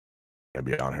I'll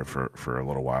be on here for a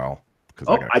little while because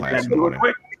Oh, I got I class can in the do it morning.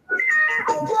 quick.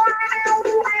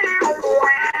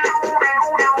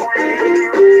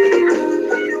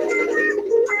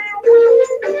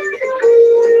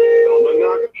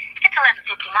 It's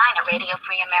 11:59 at Radio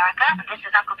Free America, and this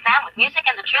is Uncle Sam with music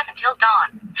and the truth until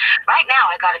dawn. Right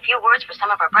now, I got a few words for some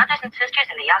of our brothers and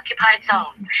sisters in the occupied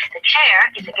zone. The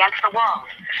chair is against the wall.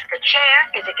 The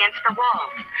chair is against the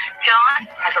wall.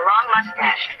 John has a long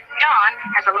mustache. John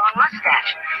has a long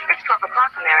mustache. It's 12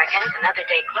 o'clock, Americans, another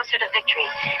day closer to victory.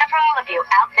 And for all of you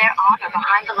out there on or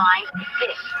behind the lines,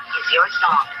 this is your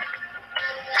song.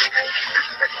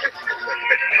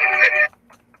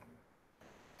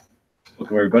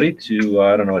 Welcome everybody to,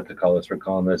 I don't know what to call this, we're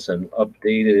calling this an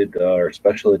updated or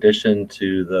special edition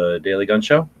to the Daily Gun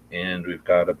Show. And we've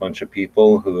got a bunch of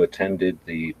people who attended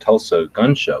the Tulsa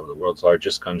Gun Show, the world's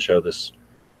largest gun show this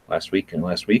last weekend,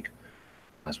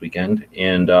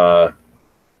 and are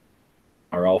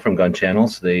all from gun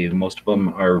channels. Most of them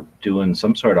are doing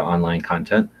some sort of online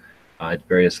content at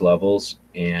various levels.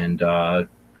 And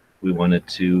we wanted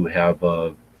to have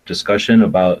a discussion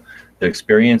about the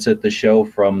experience at the show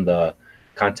from the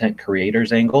content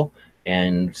creators angle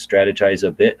and strategize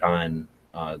a bit on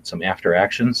some after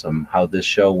action, some how this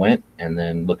show went, and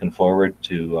then looking forward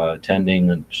to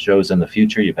attending shows in the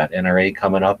future. You've got NRA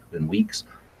coming up in weeks.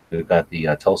 We've got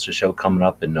the Tulsa show coming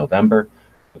up in November.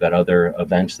 We've got other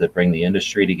events that bring the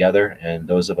industry together, and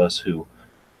those of us who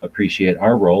appreciate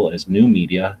our role as new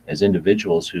media, as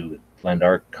individuals who lend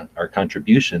our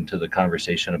contribution to the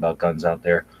conversation about guns out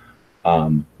there.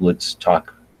 Let's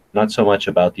talk not so much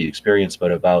about the experience,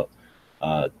 but about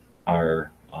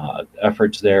our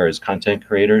efforts there as content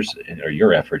creators, or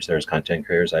your efforts there as content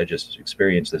creators. I just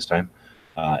experienced this time,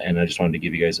 and I just wanted to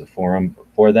give you guys a forum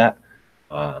for that.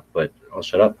 But I'll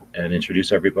shut up and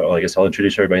introduce everybody. Well, I guess I'll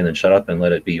introduce everybody and then shut up and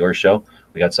let it be your show.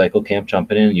 We got Cycle Camp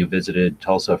jumping in. You visited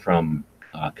Tulsa from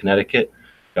Connecticut.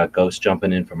 Got Ghost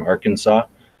jumping in from Arkansas.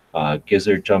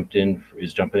 Gizzard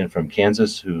is jumping in from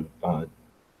Kansas, who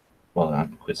well, I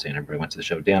quit saying everybody went to the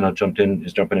show. Dano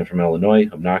is jumping in from Illinois.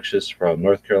 Obnoxious from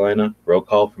North Carolina. Roll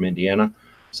Call from Indiana.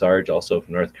 Sarge also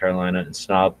from North Carolina. And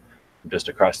Snob just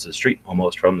across the street,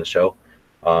 almost from the show.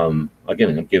 Again,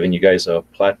 I'm giving you guys a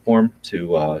platform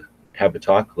to have a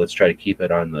talk. Let's try to keep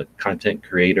it on the content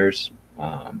creators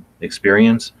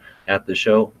experience at the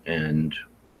show. And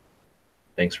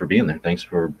thanks for being there. Thanks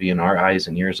for being our eyes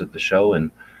and ears at the show,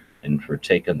 and for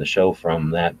taking the show from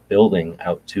that building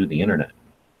out to the internet.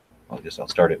 I guess I'll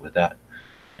start it with that,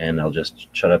 and I'll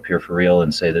just shut up here for real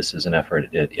and say this is an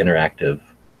effort at interactive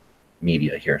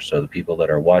media here. So the people that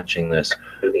are watching this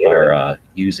are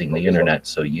using the internet,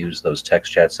 so use those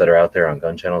text chats that are out there on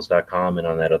gunchannels.com and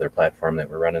on that other platform that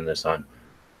we're running this on,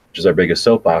 which is our biggest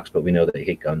soapbox, but we know they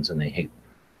hate guns and they hate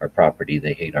our property,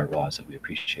 they hate our laws that we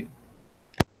appreciate.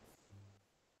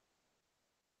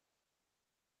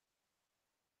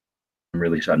 I'm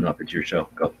really shutting up. It's your show.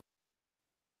 Go.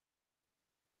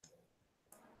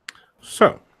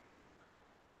 So,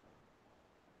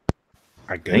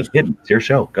 I guess it's your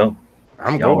show. Go.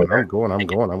 I'm going.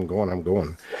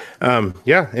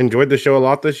 Yeah, enjoyed the show a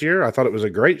lot this year. I thought it was a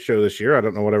great show this year. I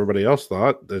don't know what everybody else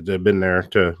thought that had been there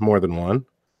to more than one,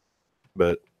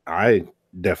 but I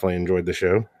definitely enjoyed the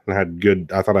show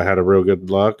and I thought I had a real good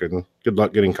luck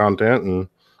getting content and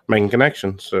making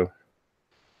connections. So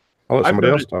I'll let somebody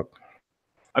else talk.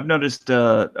 I've noticed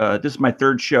this is my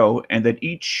third show, and that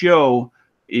each show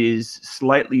is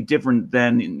slightly different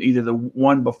than either the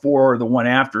one before or the one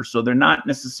after. So they're not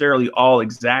necessarily all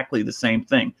exactly the same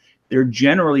thing. They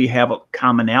generally have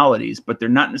commonalities, but they're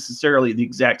not necessarily the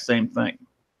exact same thing.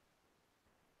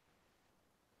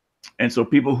 And so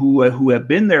people who have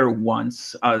been there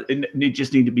once, they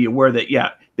just need to be aware that, yeah,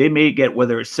 they may get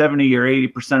whether it's 70 or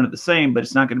 80% of the same, but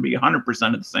it's not going to be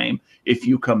 100% of the same if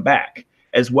you come back.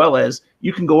 As well as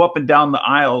you can go up and down the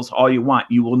aisles all you want.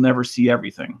 You will never see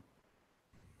everything.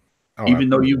 Even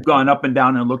though you've gone up and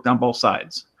down and looked on both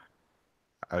sides.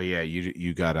 Oh yeah,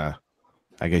 you gotta.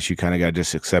 I guess you kind of gotta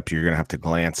just accept you're gonna have to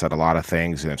glance at a lot of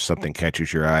things, and if something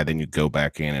catches your eye, then you go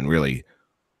back in and really,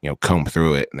 comb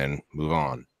through it and then move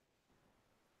on.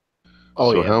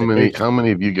 Oh, so yeah, how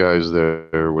many of you guys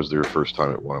there was their first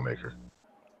time at Wanenmacher?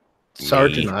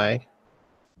 Sarge and I.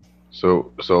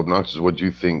 So Obnoxious, what do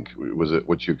you think? Was it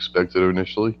what you expected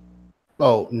initially?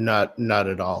 Oh, not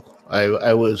at all.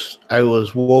 I was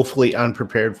woefully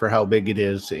unprepared for how big it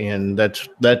is, and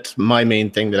that's my main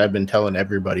thing that I've been telling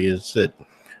everybody is that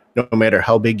no matter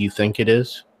how big you think it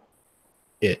is,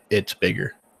 it's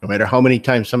bigger. No matter how many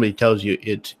times somebody tells you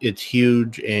it's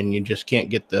huge and you just can't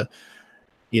get the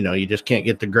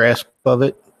grasp of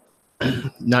it,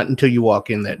 not until you walk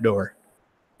in that door.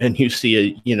 and you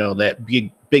see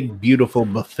that big beautiful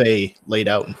buffet laid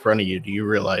out in front of you, do you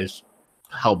realize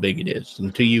how big it is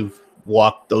until you've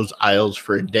walked those aisles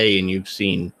for a day and you've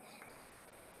seen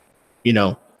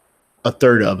a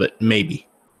third of it, maybe.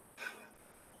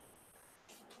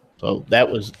 So that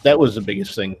was the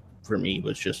biggest thing for me,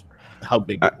 was just how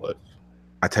big it was.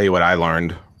 I tell you what I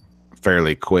learned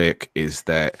fairly quick is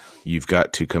that you've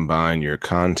got to combine your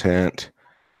content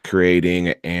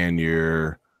creating and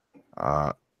your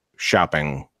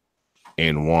shopping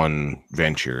in one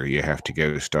venture. You have to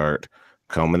go start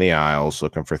combing the aisles,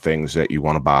 looking for things that you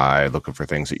want to buy, looking for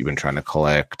things that you've been trying to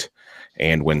collect.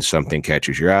 And when something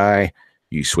catches your eye,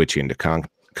 you switch into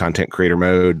content creator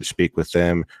mode, speak with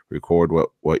them, record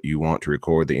what you want to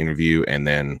record, the interview, and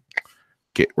then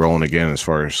get rolling again as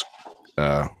far as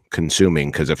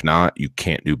consuming, because if not, you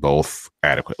can't do both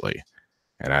adequately.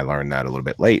 And I learned that a little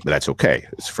bit late, but that's okay.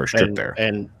 It's the first trip there.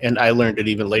 And I learned it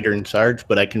even later in Sarge,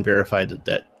 but I can verify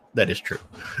that is true.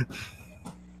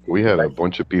 We had a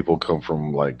bunch of people come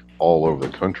from like all over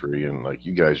the country, and like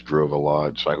you guys drove a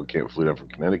lot. Cycle Camp flew down from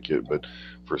Connecticut, but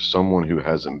for someone who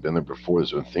hasn't been there before,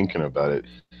 that's been thinking about it,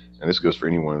 and this goes for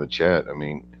anyone in the chat, I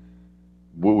mean,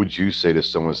 what would you say to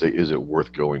someone, say, is it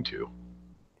worth going to?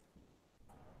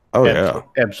 Oh yeah,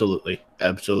 absolutely.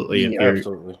 Absolutely.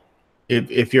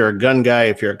 If you're a gun guy,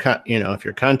 if you're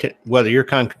content, whether you're a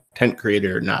content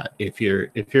creator or not, if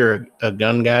you're a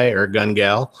gun guy or a gun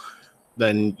gal,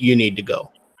 then you need to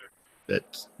go.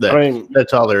 That's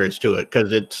all there is to it,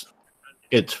 because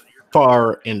it's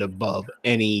far and above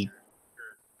any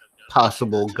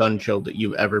possible gun show that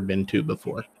you've ever been to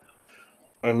before.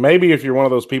 And maybe if you're one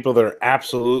of those people that are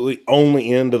absolutely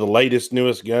only into the latest,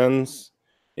 newest guns,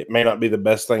 it may not be the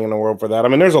best thing in the world for that. I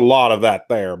mean, there's a lot of that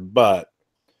there, but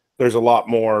there's a lot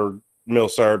more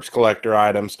mil-serbs, collector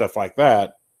items, stuff like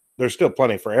that. There's still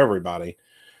plenty for everybody.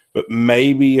 But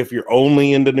maybe if you're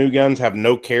only into new guns, have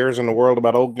no cares in the world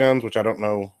about old guns, which I don't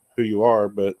know who you are,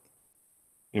 but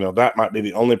that might be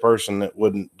the only person that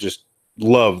wouldn't just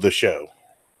love the show.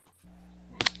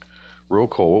 Roll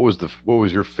call. What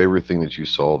was your favorite thing that you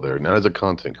saw there? Not as a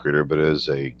content creator, but as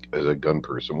a gun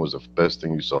person. What was the best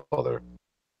thing you saw there?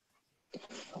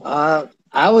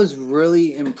 I was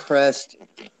really impressed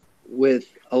with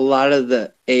a lot of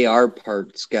the AR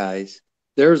parts, guys.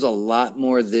 There's a lot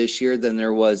more this year than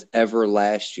there was ever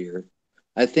last year.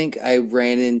 I think I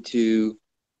ran into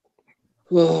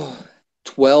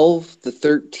 12 to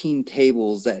 13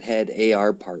 tables that had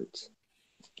AR parts.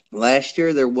 Last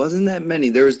year, there wasn't that many.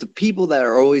 There was the people that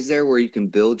are always there where you can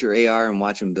build your AR and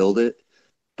watch them build it.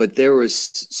 But there was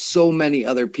so many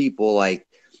other people, like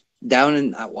down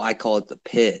in, I call it the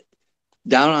pit.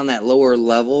 Down on that lower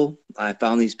level, I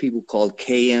found these people called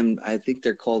KM. I think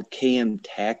they're called KM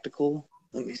Tactical.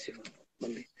 Let me see.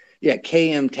 Yeah,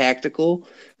 KM Tactical.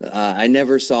 I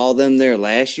never saw them there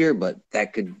last year, but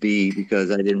that could be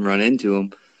because I didn't run into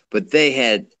them. But they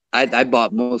had, I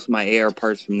bought most of my AR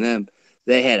parts from them.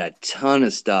 They had a ton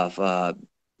of stuff.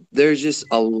 There's just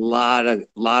a lot of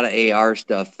AR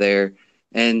stuff there.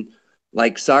 And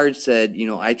like Sarge said,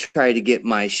 I try to get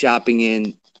my shopping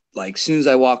in. Like, as soon as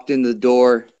I walked in the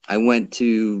door, I went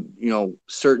to,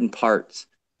 certain parts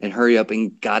and hurry up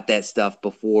and got that stuff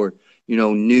before,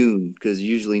 noon, because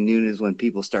usually noon is when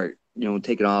people start,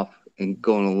 taking off and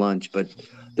going to lunch. But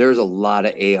there's a lot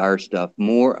of AR stuff,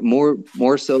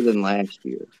 more so than last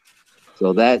year.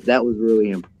 So that was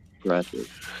really impressive.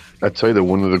 I tell you that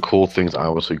one of the cool things, I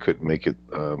obviously couldn't make it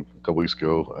a couple weeks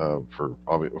ago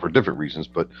for different reasons,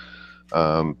 but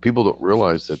people don't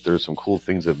realize that there's some cool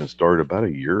things that have been started about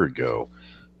a year ago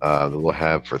that we'll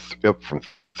have from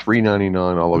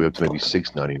 $3.99 all the way up to maybe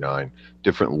 $6.99,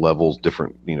 different levels,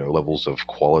 levels of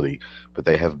quality, but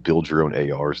they have build your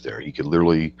own ARs there. You could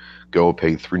literally go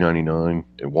pay $3.99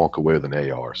 and walk away with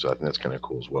an AR. So I think that's kind of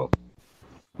cool as well.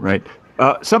 Right.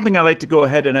 Something I like to go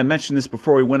ahead, and I mentioned this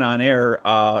before we went on air,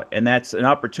 and that's an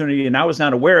opportunity, and I was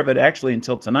not aware of it actually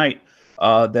until tonight,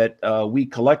 that we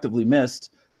collectively missed.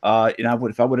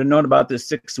 If I would have known about this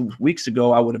 6 weeks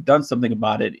ago, I would have done something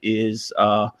about it. Is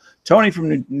Tony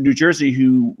from New Jersey,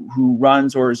 who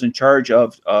runs or is in charge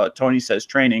of Tony Says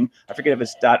Training. I forget if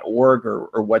it's .org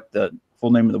or what the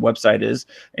full name of the website is,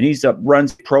 and he's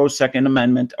runs Pro Second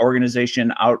Amendment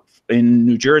organization out in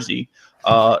New Jersey.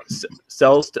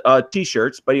 Sells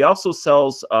T-shirts, but he also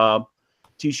sells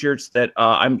T-shirts that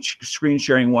I'm screen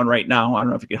sharing one right now. I don't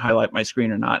know if you can highlight my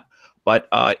screen or not. But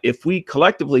if we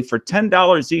collectively, for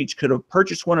 $10 each, could have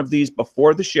purchased one of these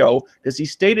before the show, because he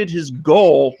stated his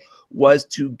goal was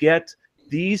to get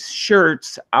these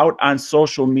shirts out on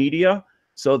social media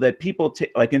so that people,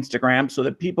 like Instagram, so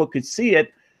that people could see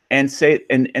it and say,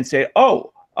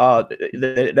 oh,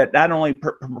 that not only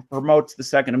promotes the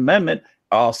Second Amendment,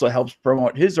 also helps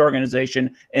promote his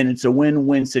organization, and it's a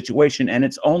win-win situation, and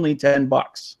it's only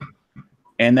 $10.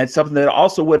 And that's something that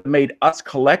also would have made us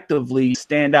collectively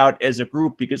stand out as a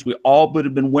group, because we all would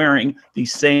have been wearing the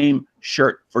same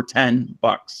shirt for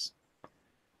 $10.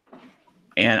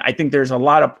 And I think there's a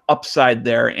lot of upside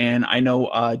there. And I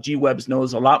know G Webbs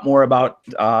knows a lot more about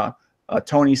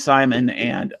Tony Simon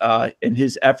and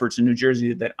his efforts in New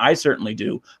Jersey that I certainly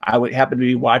do. I would happen to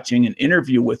be watching an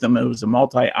interview with him. It was a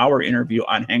multi-hour interview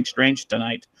on Hank Strange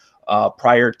tonight,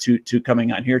 prior to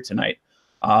coming on here tonight.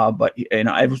 But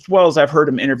as well as I've heard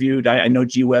him interviewed, I know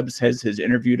G Webbs has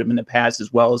interviewed him in the past,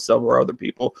 as well as several other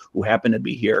people who happen to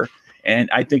be here. And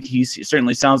I think he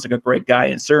certainly sounds like a great guy,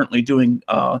 and certainly doing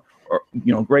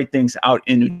great things out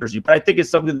in New Jersey. But I think it's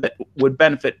something that would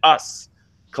benefit us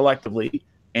collectively.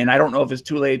 And I don't know if it's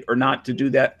too late or not to do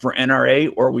that for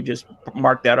NRA, or we just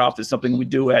mark that off as something we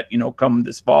do at, come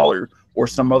this fall or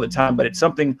some other time. But it's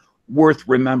something worth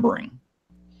remembering.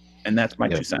 And that's my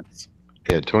 2 cents.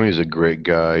 Yeah, Tony's a great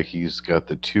guy. He's got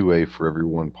the 2A for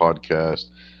Everyone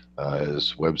podcast.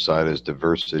 His website is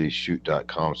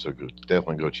diversityshoot.com, so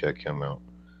definitely go check him out.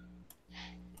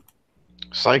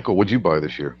 Cycle, what'd you buy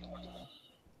this year?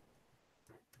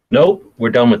 Nope,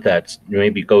 we're done with that.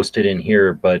 Maybe ghosted in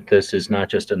here, but this is not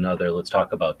just another, let's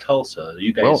talk about Tulsa.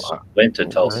 You guys went to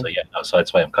Tulsa, so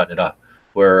that's why I'm cutting it off.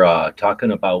 We're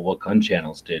talking about what gun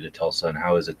channels did at Tulsa and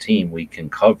how as a team we can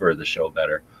cover the show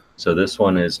better. So this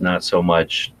one is not so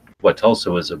much what Tulsa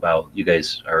was about. You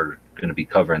guys are going to be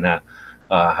covering that.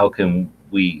 How can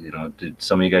we, did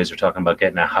some of you guys are talking about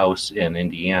getting a house in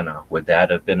Indiana. Would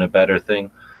that have been a better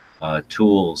thing?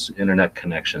 Tools, internet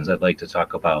connections. I'd like to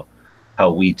talk about how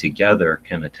we together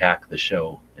can attack the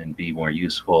show and be more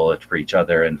useful for each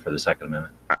other and for the Second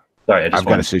Amendment. Sorry, I've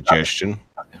got a suggestion.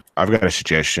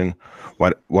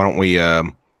 Why don't we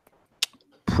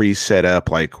pre-set up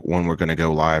like when we're going to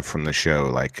go live from the show,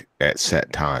 like at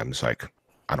set times, like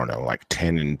I don't know, like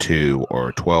 10 and 2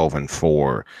 or 12 and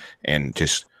 4, and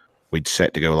just we'd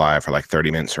set to go live for like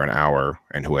 30 minutes or an hour,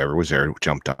 and whoever was there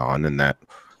jumped on, and that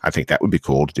I think that would be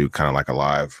cool to do, kind of like a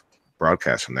live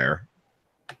broadcast from there.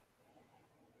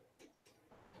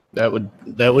 That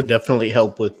would definitely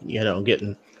help with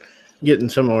getting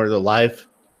some more of the live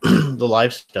the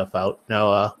live stuff out.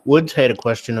 Now, Woods had a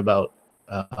question about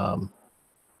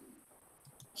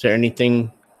is there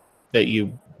anything that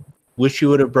you wish you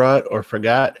would have brought or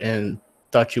forgot and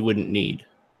thought you wouldn't need?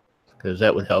 Because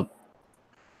that would help.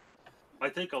 I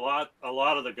think a lot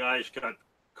of the guys got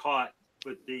caught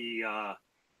with the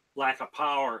lack of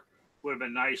power. Would have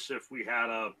been nice if we had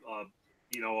a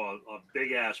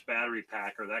big ass battery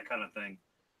pack or that kind of thing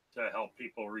to help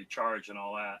people recharge and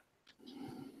all that.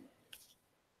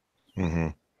 Mm-hmm.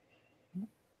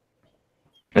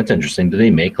 That's interesting. Do they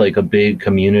make like a big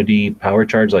community power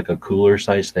charge, like a cooler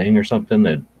size thing or something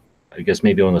that I guess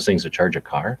maybe one of those things to charge a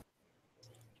car?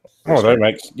 Oh, that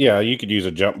makes, you could use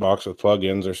a jump box with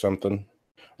plugins or something.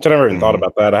 I never even thought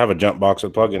about that. I have a jump box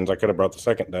with plugins. I could have brought the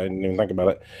second day. I didn't even think about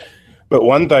it. But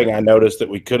one thing I noticed that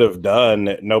we could have done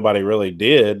that nobody really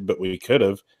did, but we could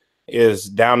have, is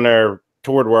down there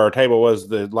toward where our table was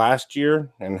the last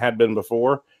year and had been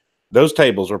before. Those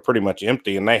tables were pretty much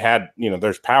empty, and they had,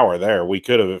 there's power there. We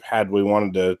could have, had we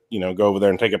wanted to, go over there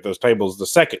and take up those tables the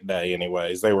second day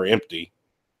anyways. They were empty.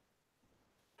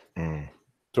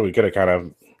 So we could have kind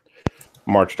of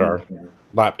marched our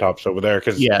laptops over there.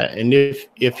 And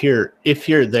if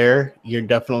you're there, you're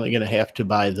definitely going to have to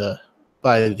buy the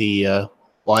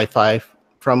Wi-Fi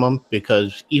from them,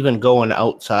 because even going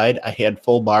outside, I had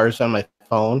full bars on my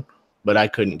phone, but I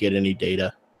couldn't get any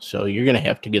data. So you're going to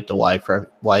have to get the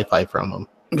Wi-Fi from them.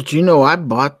 But I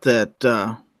bought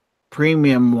that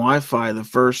premium Wi-Fi the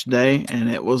first day, and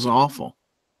it was awful.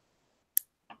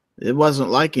 It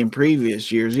wasn't like in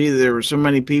previous years. Either there were so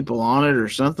many people on it or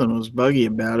something was buggy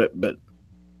about it. But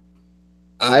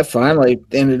I finally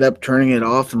ended up turning it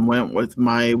off and went with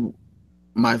my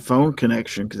phone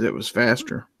connection because it was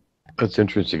faster. That's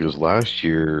interesting, because last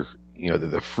year,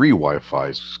 the free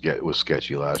Wi-Fi was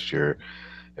sketchy last year.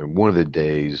 And one of the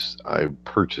days I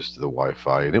purchased the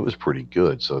Wi-Fi, and it was pretty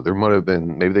good. So there might have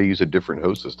been, maybe they used a different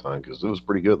host this time, because it was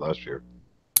pretty good last year.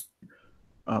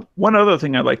 One other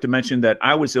thing I'd like to mention that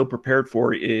I was ill prepared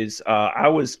for is I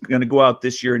was going to go out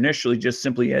this year initially just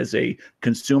simply as a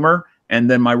consumer, and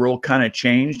then my role kind of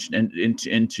changed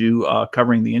into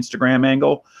covering the Instagram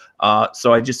angle.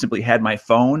 So I just simply had my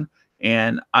phone,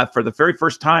 and for the very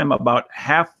first time, about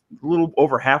a little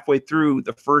over halfway through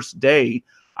the first day,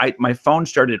 my phone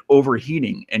started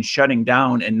overheating and shutting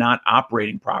down and not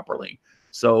operating properly.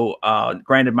 So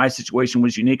granted, my situation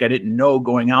was unique. I didn't know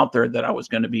going out there that I was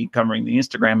going to be covering the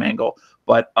Instagram angle,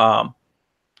 but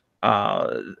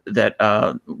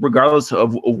regardless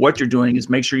of what you're doing, is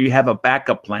make sure you have a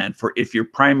backup plan for if your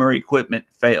primary equipment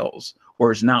fails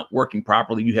or is not working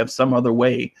properly, you have some other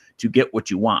way to get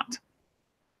what you want.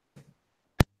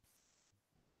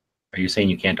 Are you saying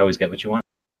you can't always get what you want?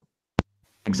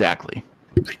 Exactly.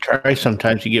 If you try,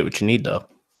 sometimes you get what you need, though.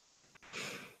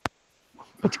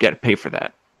 But you got to pay for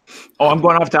that. Oh, I'm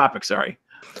going off topic. Sorry.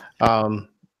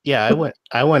 Yeah,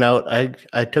 I went out.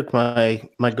 I took my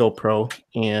GoPro,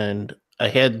 and I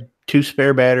had 2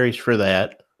 spare batteries for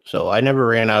that, so I never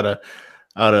ran out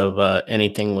of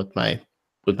anything with my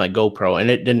GoPro, and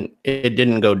it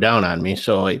didn't go down on me.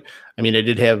 So I mean, I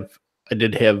did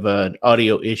have an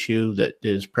audio issue that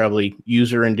is probably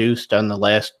user induced on the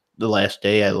last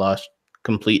day. I lost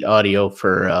complete audio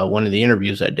for one of the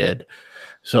interviews I did.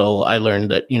 So I learned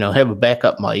that, have a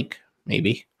backup mic,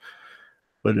 maybe,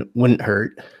 but it wouldn't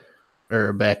hurt,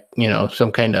 or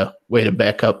some kind of way to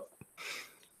back up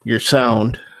your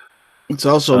sound. It's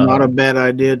also not a bad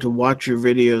idea to watch your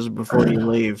videos before you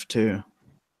leave, too.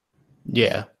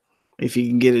 Yeah. If you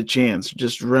can get a chance,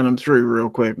 just run them through real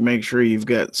quick. Make sure you've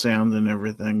got sound and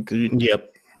everything.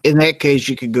 Yep. In that case,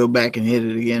 you could go back and hit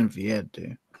it again if you had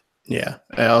to. Yeah.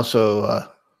 I also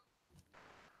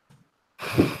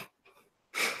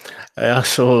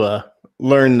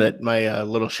learned that my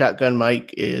little shotgun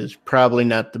mic is probably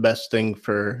not the best thing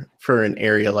for an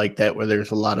area like that where there's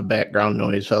a lot of background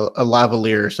noise. A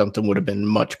lavalier or something would have been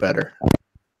much better.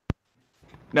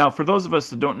 Now, for those of us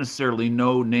that don't necessarily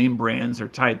know name brands or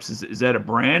types, is that a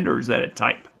brand or is that a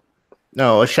type?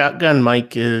 No, a shotgun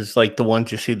mic is like the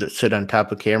ones you see that sit on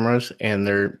top of cameras, and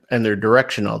they're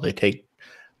directional. They're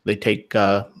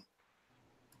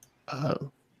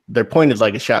pointed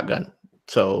like a shotgun,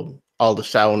 so all the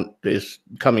sound is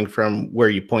coming from where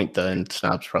you point and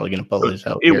Snob's probably going to pull this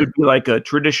out. It would be like a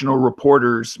traditional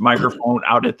reporter's microphone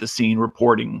out at the scene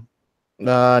reporting.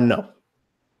 No.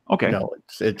 Okay. No,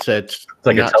 it's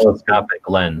like a telescopic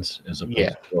lens as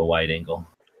opposed to a wide angle.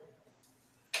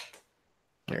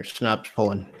 There's Snob's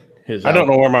pulling his. I don't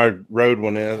know where my Rode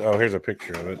one is. Oh, here's a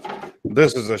picture of it.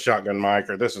 This is a shotgun mic,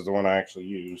 or this is the one I actually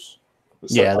use.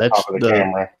 Yeah, that's the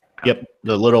camera. Yep,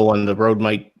 the little one, the Rode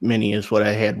Mic Mini, is what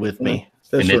I had with me.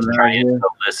 And it's trying to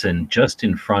listen just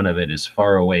in front of it as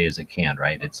far away as it can,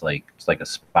 right? It's like a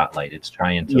spotlight. It's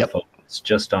trying to focus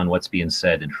just on what's being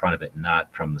said in front of it, not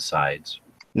from the sides.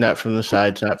 Not from the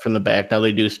sides, not from the back. Now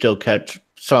they do still catch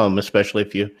some, especially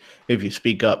if you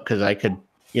speak up, because I could,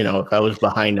 if I was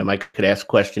behind him, I could ask a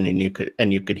question and you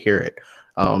could hear it.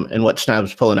 And what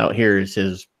Snob's pulling out here is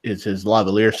his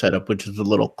lavalier setup, which is the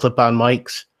little clip-on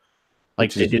mics,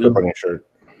 like they do. On your shirt.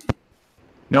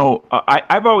 No,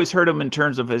 I've always heard them in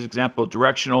terms of, as example,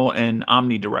 directional and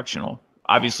omnidirectional.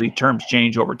 Obviously, terms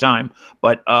change over time,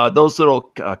 but those little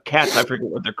cats, I forget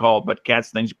what they're called, but cats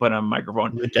things you put on a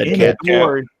microphone. The dead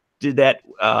cat. Did that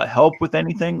help with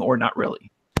anything or not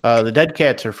really? The dead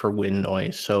cats are for wind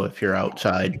noise, so if you're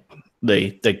outside,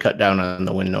 they cut down on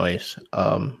the wind noise.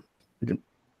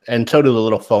 And so do the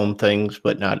little foam things,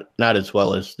 but not as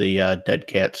well as the dead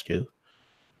cats do.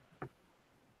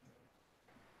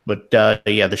 But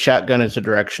the shotgun is a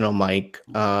directional mic.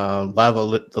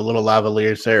 The little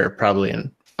lavaliers there are probably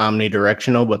an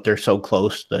omnidirectional, but they're so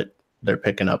close that they're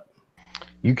picking up.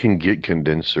 You can get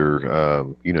condenser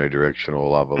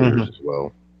unidirectional lavaliers as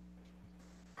well.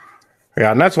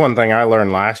 Yeah, and that's one thing I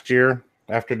learned last year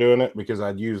after doing it, because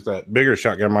I'd used that bigger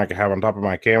shotgun mic I have on top of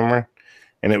my camera,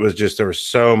 and it was just, there was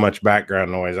so much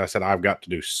background noise. I said, I've got to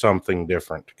do something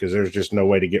different because there's just no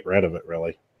way to get rid of it,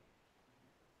 really.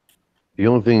 The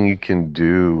only thing you can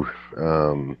do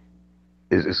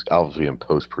is obviously in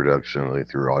post-production, like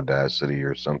through Audacity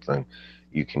or something,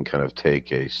 you can kind of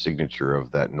take a signature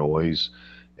of that noise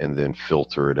and then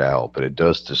filter it out. But it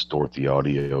does distort the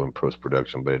audio in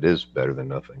post-production, but it is better than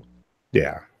nothing.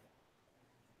 Yeah.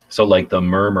 So like the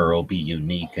murmur will be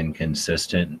unique and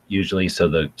consistent usually, so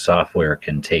the software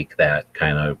can take that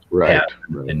kind of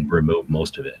pattern and remove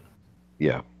most of it.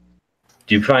 Yeah.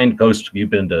 Do you find, Ghost, you've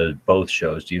been to both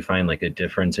shows, do you find like a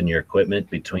difference in your equipment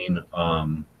between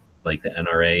like the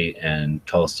NRA and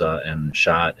Tulsa and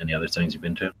SHOT and the other things you've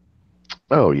been to?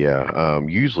 Oh, yeah.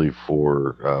 Usually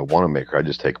for Wanenmacher, I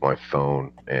just take my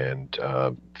phone and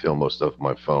film most stuff with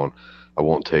my phone. I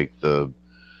won't take the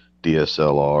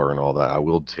DSLR and all that. I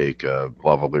will take a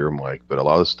lavalier mic, but a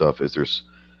lot of stuff is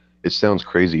it sounds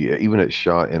crazy. Even at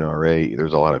SHOT NRA,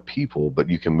 there's a lot of people, but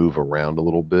you can move around a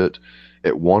little bit.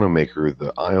 At Wanenmacher,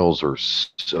 the aisles are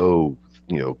so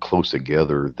close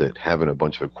together that having a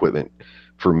bunch of equipment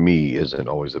for me, isn't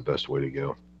always the best way to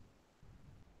go.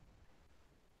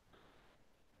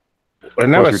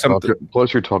 And that was something.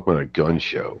 Plus, you're talking about a gun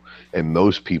show, and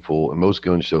most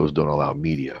gun shows don't allow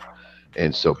media,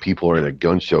 and so people are at a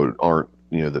gun show aren't,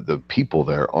 the people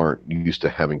there aren't used to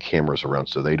having cameras around,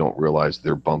 so they don't realize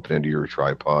they're bumping into your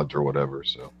tripods or whatever.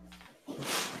 So,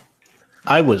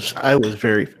 I was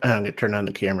very. I'm gonna turn on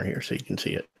the camera here so you can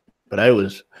see it, but I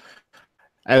was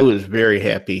very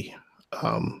happy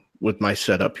with my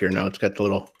setup here. Now it's got the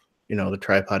little, the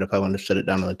tripod if I wanted to set it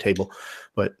down on the table,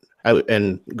 but.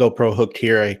 And GoPro hooked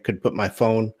here. I could put my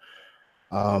phone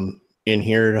in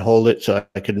here to hold it, so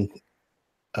I could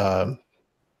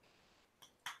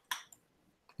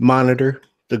monitor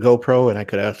the GoPro, and I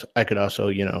could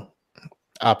also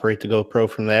operate the GoPro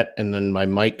from that, and then my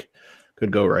mic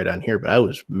could go right on here. But I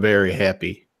was very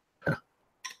happy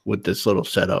with this little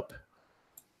setup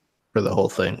for the whole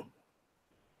thing.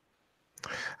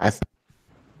 I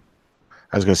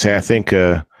was going to say, I think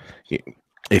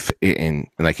if and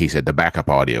like he said, the backup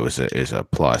audio is a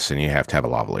plus, and you have to have a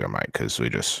lavalier mic because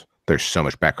there's so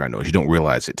much background noise. You don't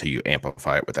realize it till you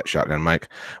amplify it with that shotgun mic.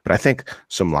 But I think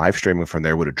some live streaming from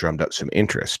there would have drummed up some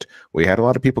interest. We had a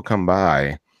lot of people come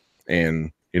by,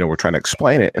 and we're trying to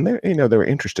explain it, and they were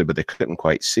interested, but they couldn't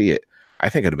quite see it. I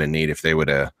think it'd have been neat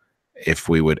if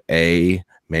we would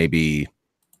maybe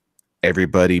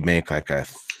everybody make like a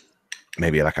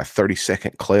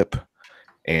 30-second clip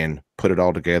and put it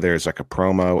all together as like a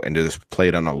promo and just play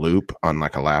it on a loop on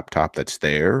like a laptop that's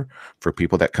there for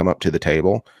people that come up to the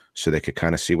table so they could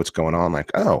kind of see what's going on. Like,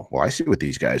 oh, well, I see what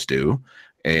these guys do.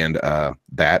 And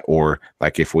that, or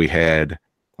like if we had,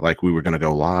 like we were going to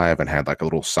go live and had like a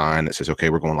little sign that says, okay,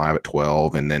 we're going live at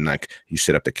 12. And then like you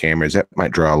set up the cameras, that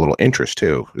might draw a little interest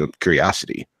too,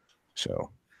 curiosity. So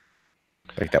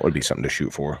I think that would be something to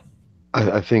shoot for.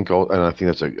 I think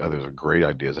those are great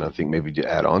ideas, and I think maybe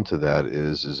to add on to that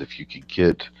is if you could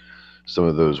get some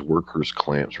of those workers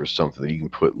clamps or something that you can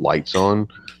put lights on.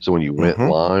 So when you went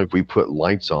live, we put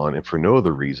lights on, and for no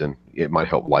other reason, it might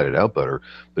help light it out better,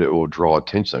 but it will draw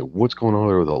attention. Like, what's going on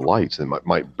with the lights? And it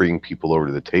might bring people over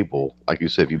to the table. Like you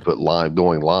said, if you put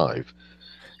going live,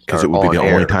 because it would be the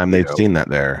only time they've seen that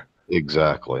there.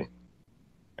 Exactly.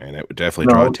 And it would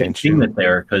definitely draw attention. Seen it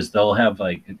there because they'll have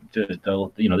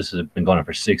this has been going on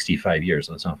for 65 years.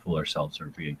 Let's not fool ourselves.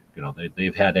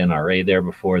 They've had NRA there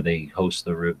before. They host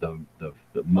the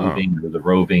moving or the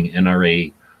roving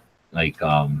NRA,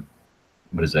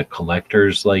 what is that,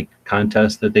 collectors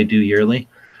contest that they do yearly,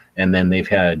 and then they've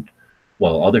had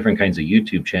all different kinds of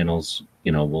YouTube channels.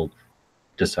 Will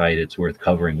decide it's worth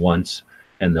covering once,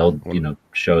 and they'll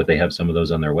show they have some of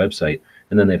those on their website.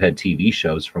 And then they've had TV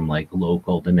shows from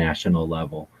local to national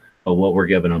level. But what we're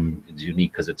giving them is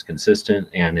unique because it's consistent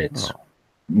and it's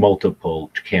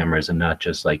multiple cameras and not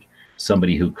just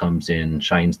somebody who comes in,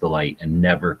 shines the light, and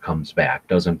never comes back,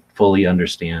 doesn't fully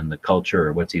understand the culture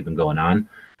or what's even going on.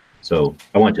 So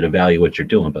I want you to value what you're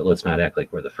doing, but let's not act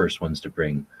like we're the first ones to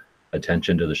bring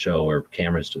attention to the show or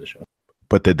cameras to the show.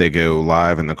 But did they go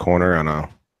live in the corner on a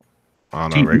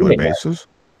regular basis?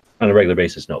 On a regular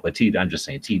basis, no. But I'm just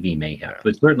saying TV may have,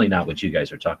 but certainly not what you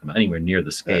guys are talking about, anywhere near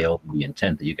the scale, the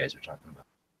intent that you guys are talking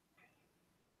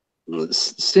about.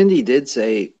 Cindy did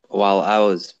say while I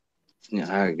was,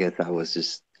 I guess I was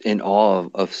just in awe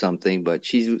of something, but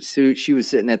she was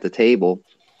sitting at the table,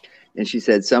 and she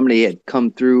said somebody had come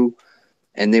through,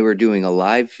 and they were doing a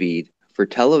live feed for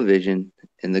television,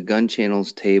 and the gun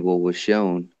channel's table was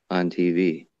shown on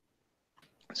TV.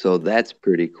 So that's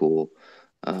pretty cool.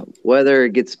 Whether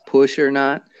it gets pushed or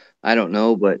not, I don't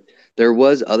know, but there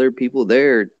was other people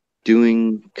there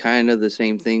doing kind of the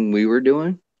same thing we were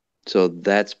doing. So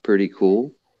that's pretty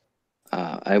cool.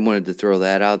 I wanted to throw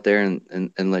that out there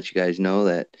and let you guys know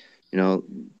that,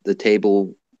 the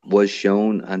table was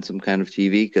shown on some kind of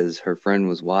TV because her friend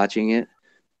was watching it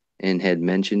and had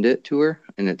mentioned it to her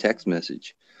in a text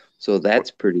message. So that's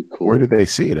pretty cool. Where did they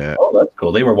see it at? Oh, that's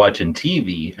cool. They were watching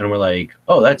TV and were like,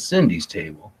 oh, that's Cindy's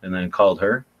table. And then called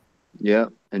her. Yeah,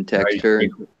 and text her.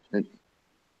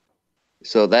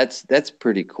 So that's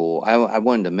pretty cool. I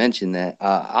wanted to mention that.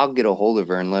 I'll get a hold of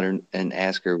her and let her and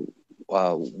ask her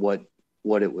what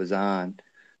it was on.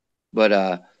 But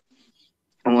I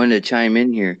wanted to chime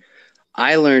in here.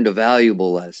 I learned a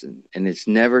valuable lesson, and it's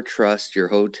never trust your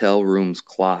hotel room's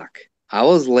clock. I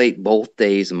was late both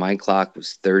days, and my clock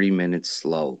was 30 minutes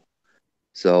slow.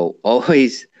 So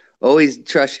always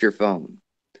trust your phone.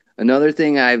 Another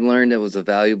thing I've learned that was a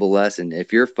valuable lesson,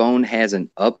 if your phone has an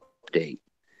update,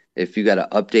 if you got to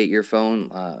update your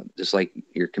phone, just like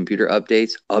your computer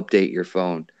updates, update your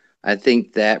phone. I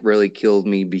think that really killed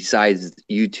me besides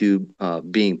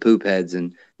YouTube being poop heads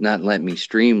and not letting me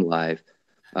stream live.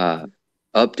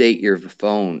 Update your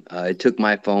phone. It took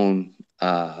my phone,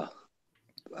 I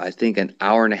think, an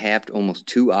hour and a half to almost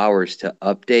 2 hours to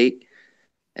update.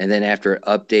 And then after it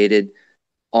updated,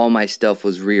 all my stuff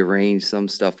was rearranged. Some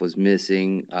stuff was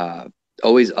missing.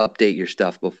 Always update your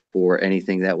stuff before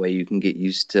anything. That way you can get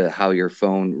used to how your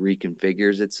phone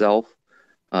reconfigures itself.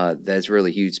 That's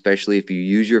really huge, especially if you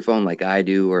use your phone like I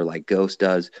do or like Ghost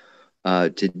does to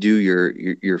do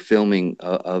your filming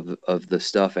of the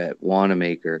stuff at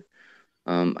Wanenmacher.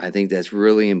 I think that's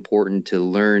really important to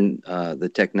learn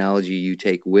the technology you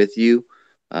take with you.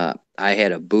 I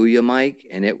had a Booyah mic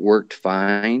and it worked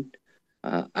fine.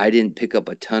 I didn't pick up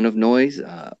a ton of noise.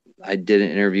 I did an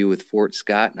interview with Fort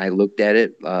Scott and I looked at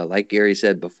it, like Gary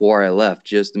said, before I left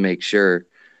just to make sure.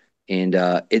 And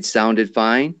it sounded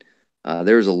fine.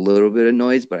 There was a little bit of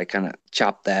noise, but I kind of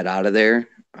chopped that out of there.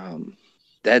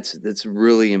 That's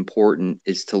really important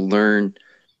is to learn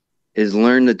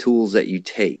the tools that you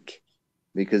take,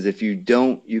 because if you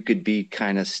don't, you could be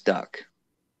kind of stuck.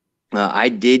 I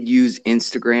did use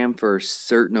Instagram for a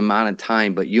certain amount of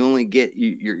time, but you only get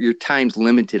your time's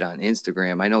limited on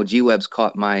Instagram. I know G-Web's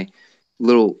caught my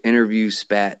little interview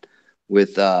spat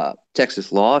with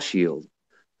Texas Law Shield,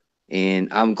 and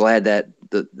I'm glad that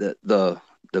the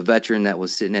veteran that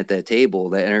was sitting at that table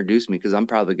that introduced me, because I'm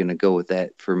probably going to go with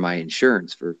that for my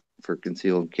insurance for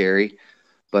concealed carry.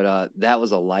 But that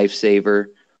was a lifesaver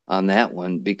on that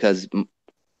one, because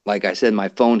like I said, my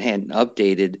phone hadn't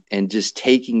updated, and just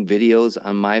taking videos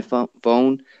on my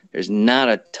phone, there's not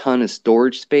a ton of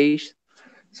storage space.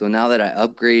 So now that I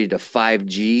upgraded to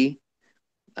 5G,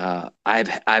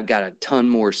 I've got a ton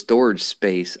more storage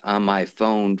space on my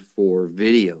phone for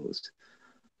videos.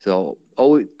 So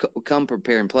always come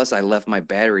prepared. And plus, I left my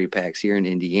battery packs here in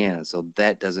Indiana, so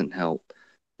that doesn't help.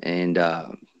 And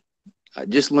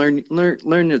just learn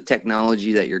the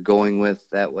technology that you're going with.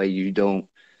 That way, you don't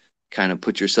kind of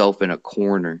put yourself in a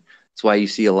corner. That's why you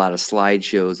see a lot of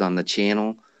slideshows on the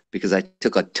channel, because I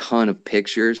took a ton of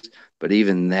pictures, but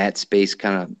even that space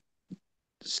kind of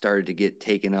started to get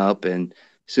taken up. And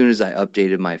as soon as I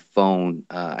updated my phone,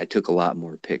 I took a lot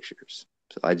more pictures.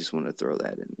 So I just want to throw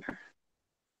that in there.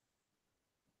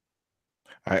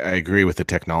 I agree with the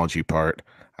technology part.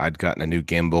 I'd gotten a new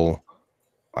gimbal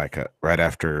like right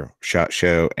after SHOT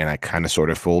Show, and I kind of sort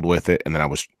of fooled with it, and then I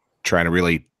was trying to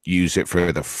really use it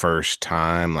for the first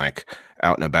time, like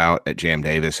out and about at Jam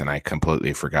Davis, and I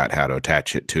completely forgot how to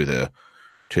attach it to the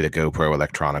GoPro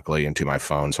electronically and to my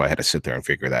phone, so I had to sit there and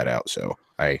figure that out. So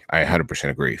I 100%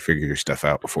 agree. Figure your stuff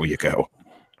out before you go,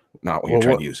 not when you're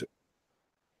trying to use it.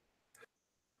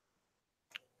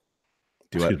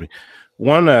 Excuse me.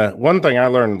 One thing I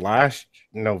learned last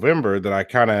November that I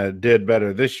kind of did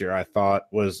better this year, I thought,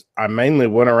 was I mainly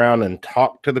went around and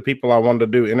talked to the people I wanted to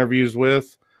do interviews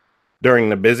with during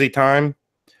the busy time,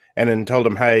 and then told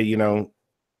them, hey,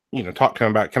 talk to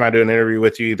them about, can I do an interview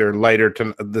with you either later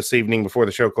this evening before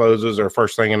the show closes or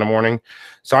first thing in the morning?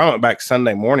 So I went back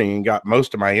Sunday morning and got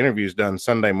most of my interviews done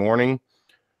Sunday morning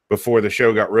before the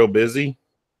show got real busy.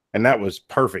 And that was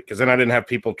perfect, because then I didn't have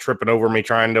people tripping over me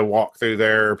trying to walk through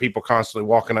there, or people constantly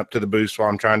walking up to the booth while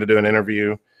I'm trying to do an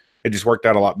interview. It just worked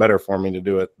out a lot better for me to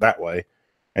do it that way.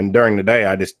 And during the day,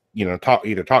 I just, either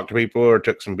talked to people or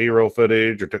took some B-roll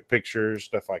footage or took pictures,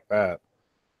 stuff like that.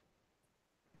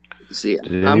 See,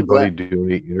 did anybody do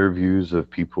any interviews of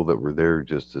people that were there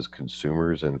just as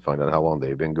consumers and find out how long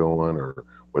they've been going or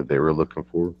what they were looking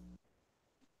for?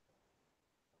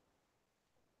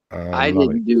 I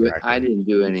didn't do it. I didn't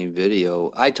do any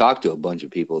video. I talked to a bunch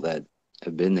of people that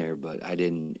have been there, but I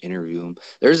didn't interview them.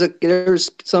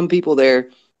 There's some people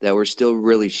there that were still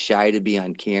really shy to be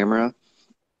on camera.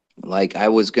 Like I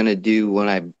was gonna do when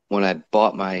I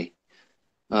bought my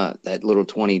that little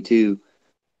 22,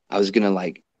 I was gonna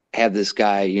like have this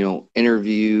guy,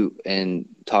 interview and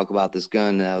talk about this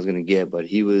gun that I was gonna get, but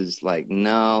he was like,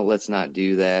 no, let's not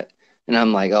do that. And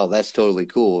I'm like, oh, that's totally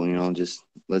cool. Just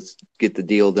let's get the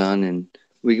deal done and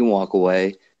we can walk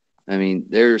away. I mean,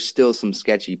 there's still some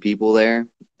sketchy people there.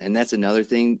 And that's another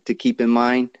thing to keep in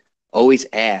mind. Always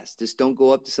ask. Just don't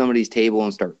go up to somebody's table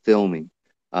and start filming.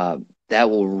 That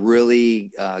will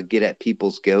really get at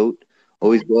people's goat.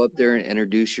 Always go up there and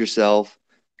introduce yourself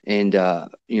and,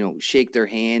 shake their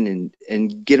hand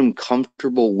and get them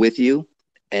comfortable with you.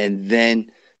 And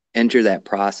then enter that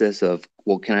process of,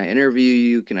 well, can I interview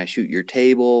you? Can I shoot your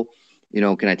table?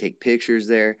 Can I take pictures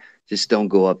there? Just don't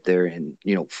go up there and,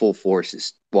 full force,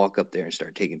 just walk up there and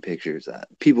start taking pictures.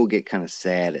 People get kind of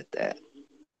sad at that.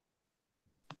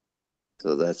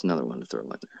 So that's another one to throw in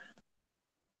there.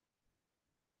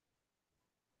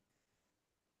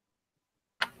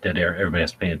 Dead air. Everybody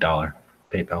has to pay $1.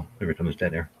 PayPal every time there's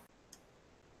dead air.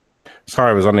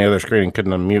 Sorry, I was on the other screen and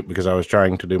couldn't unmute because I was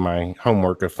trying to do my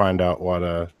homework to find out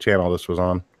what channel this was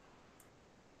on.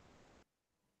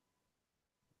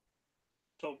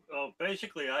 So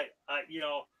basically, I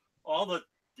all the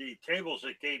tables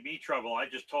that gave me trouble, I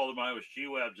just told them I was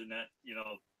G-Webs, and that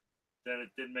that it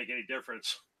didn't make any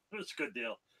difference. It was a good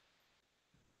deal.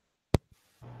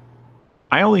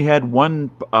 I only had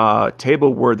one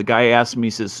table where the guy asked me,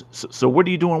 he says, "So what are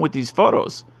you doing with these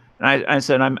photos?" And I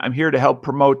said, "I'm here to help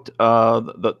promote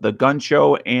the gun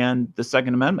show and the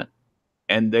Second Amendment."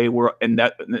 And they were, and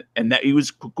that he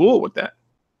was cool with that.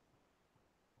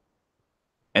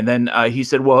 And then he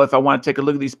said, "Well, if I want to take a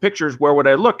look at these pictures, where would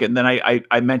I look?" And then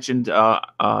I mentioned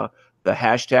the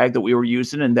hashtag that we were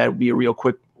using, and that would be a real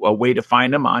quick way to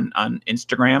find them on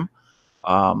Instagram.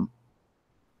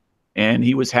 And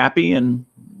he was happy, and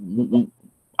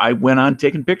I went on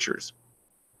taking pictures.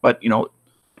 But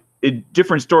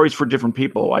different stories for different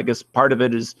people. I guess part of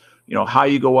it is how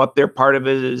you go up there. Part of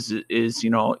it is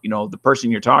the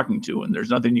person you're talking to, and there's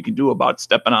nothing you can do about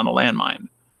stepping on a landmine.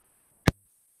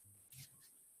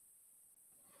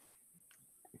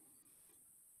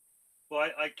 Well,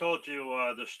 I told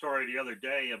you the story the other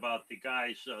day about the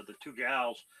guys, the two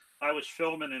gals. I was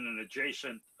filming in an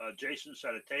adjacent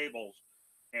set of tables,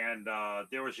 and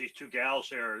there was these two gals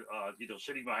there,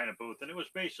 sitting behind a booth, and it was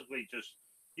basically just,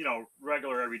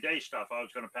 regular everyday stuff. I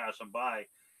was going to pass them by,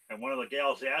 and one of the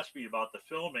gals asked me about the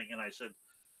filming, and they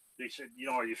said,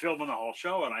 are you filming the whole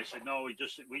show? And I said, no, we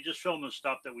just film the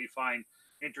stuff that we find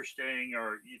interesting,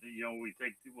 or we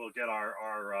think will get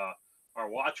our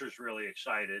watchers really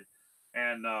excited.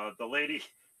 And the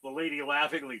lady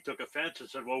laughingly took offense and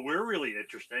said, "Well, we're really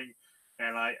interesting."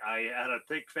 And I had to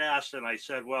think fast, and I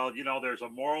said, "Well, there's a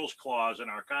morals clause in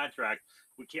our contract.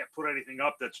 We can't put anything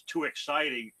up that's too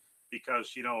exciting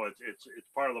because it's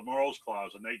part of the morals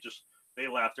clause." And they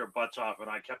laughed their butts off, and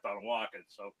I kept on walking.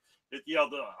 So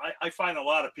I find a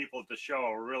lot of people at the show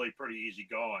are really pretty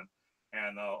easygoing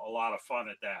and a lot of fun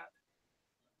at that.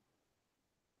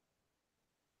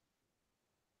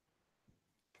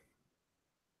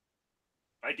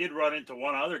 I did run into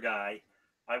one other guy.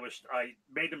 I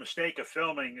made the mistake of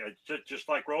filming, just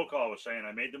like Roll Call was saying.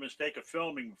 I made the mistake of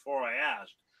filming before I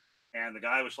asked, and the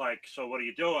guy was like, "So what are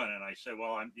you doing?" And I said,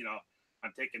 "Well, I'm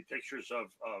taking pictures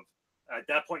of." At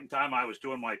that point in time, I was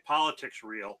doing my politics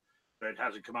reel that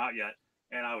hasn't come out yet,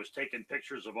 and I was taking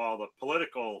pictures of all the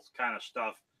political kind of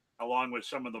stuff, along with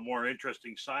some of the more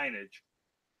interesting signage.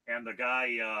 And the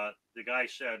guy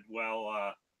said,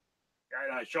 "Well."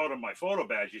 And I showed him my photo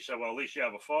badge. He said, "Well, at least you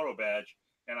have a photo badge."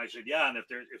 And I said, "Yeah, and if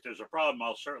there's a problem,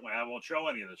 I won't show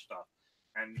any of this stuff."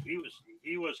 And he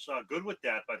was good with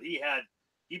that, but he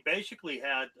basically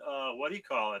had what do you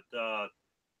call it?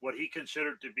 What he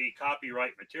considered to be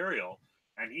copyright material.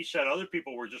 And he said other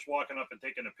people were just walking up and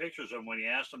taking the pictures, and when he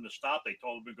asked them to stop, they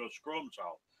told him to go screw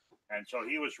himself. And so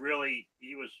he was really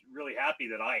happy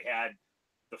that I had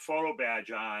the photo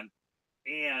badge on.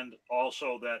 And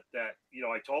also that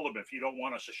I told him, if you don't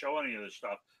want us to show any of this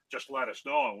stuff, just let us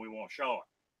know and we won't show it.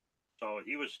 So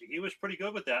he was pretty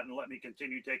good with that and let me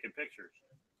continue taking pictures.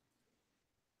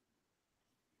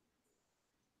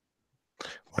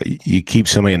 Well, you keep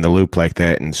somebody in the loop like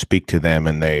that and speak to them,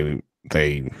 and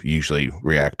they usually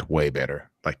react way better,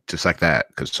 just like that,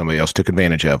 because somebody else took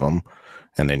advantage of them,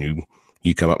 and then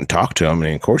you come up and talk to them,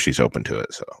 and of course he's open to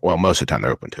it. So, well, most of the time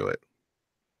they're open to it.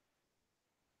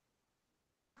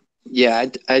 Yeah,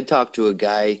 I talked to a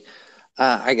guy.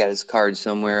 I got his card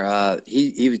somewhere.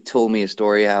 He told me a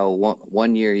story how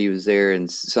one year he was there and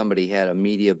somebody had a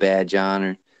media badge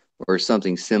on or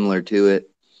something similar to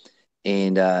it,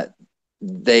 and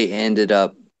they ended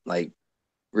up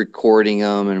recording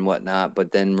them and whatnot,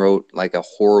 but then wrote a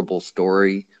horrible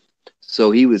story. So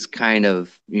he was kind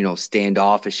of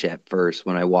standoffish at first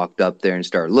when I walked up there and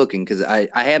started looking, because I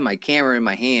had my camera in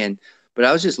my hand. But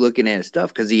I was just looking at his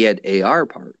stuff because he had AR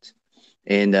parts.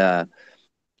 And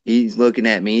he's looking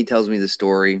at me. He tells me the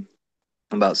story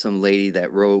about some lady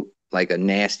that wrote a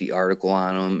nasty article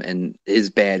on him, and his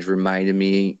badge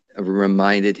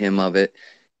reminded him of it.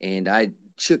 And I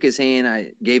shook his hand.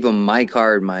 I gave him my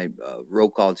card, my Roll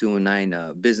Call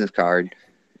 219 business card.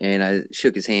 And I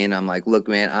shook his hand. I'm like, "Look,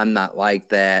 man, I'm not like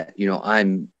that.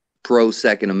 I'm pro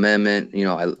Second Amendment.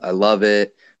 I love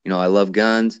it. I love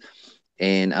guns."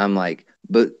 And I'm like,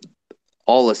 "But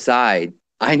all aside,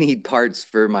 I need parts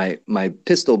for my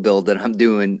pistol build that I'm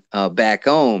doing back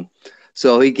home."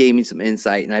 So he gave me some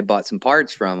insight, and I bought some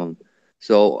parts from him.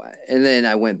 So, and then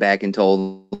I went back and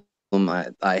told him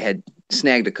I had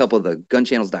snagged a couple of the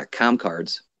gunchannels.com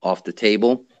cards off the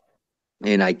table,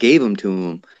 and I gave them to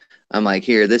him. I'm like,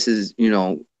 here, this is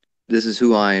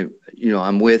who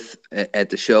I'm with at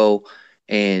the show.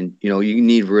 And, you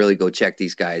need to really go check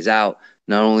these guys out.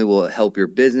 Not only will it help your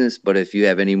business, but if you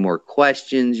have any more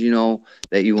questions,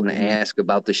 that you want to ask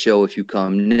about the show, if you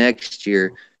come next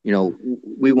year,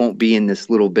 we won't be in this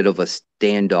little bit of a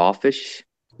standoffish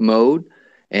mode.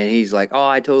 And he's like, oh,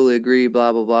 I totally agree,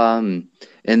 blah, blah, blah. And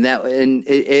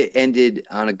it ended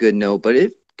on a good note, but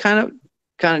it kind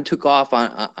of took off on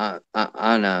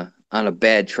a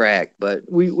bad track, but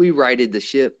we righted the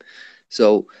ship.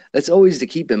 So that's always to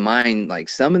keep in mind. Like,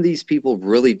 some of these people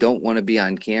really don't want to be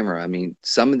on camera. I mean,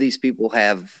 some of these people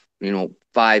have,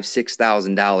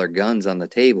 $5,000-$6,000 guns on the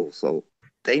table. So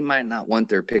they might not want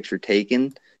their picture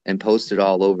taken and posted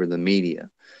all over the media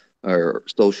or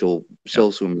social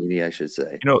media, I should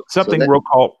say. Something roll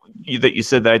call that you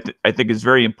said that I think is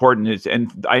very important is,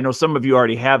 and I know some of you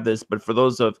already have this, but for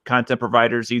those of content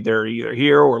providers either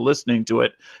here or listening to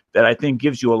it, that I think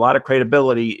gives you a lot of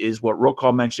credibility is what roll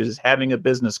call mentions is having a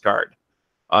business card.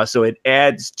 So it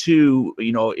adds to,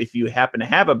 if you happen to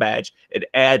have a badge, it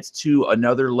adds to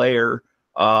another layer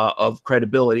of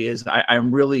credibility. Is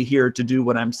I'm really here to do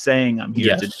what I'm saying I'm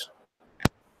here to do.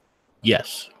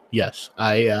 Yes.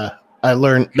 I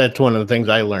learned, that's one of the things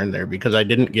I learned there, because I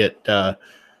didn't get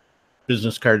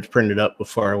business cards printed up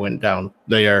before I went down.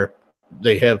 They are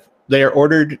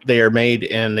ordered, they are made,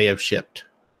 and they have shipped.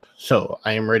 So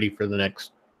I am ready for the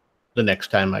next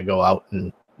time I go out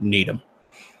and need them.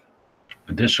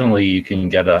 Additionally, you can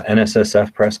get a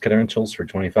NSSF press credentials for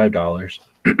 $25.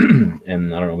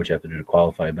 And I don't know what you have to do to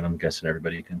qualify, but I'm guessing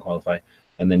everybody can qualify.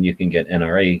 And then you can get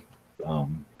NRA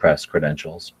press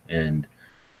credentials. And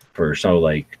for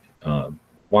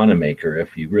Wanenmacher,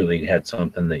 if you really had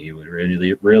something that you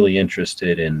were really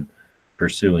interested in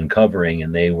pursuing covering,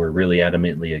 and they were really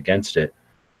adamantly against it,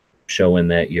 showing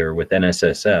that you're with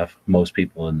NSSF, most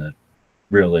people in the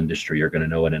real industry are going to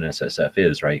know what NSSF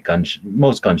is, right?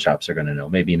 Most gun shops are going to know.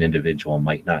 Maybe an individual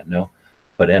might not know,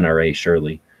 but NRA,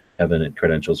 surely having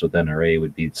credentials with NRA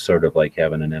would be sort of like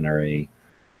having an NRA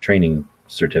training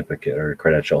certificate or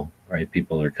credential, right?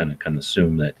 People are kind of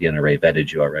assume that the NRA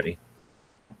vetted you already.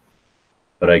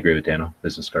 But I agree with Dano.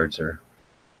 Business cards are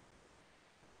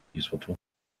a useful tool.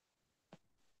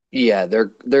 Yeah,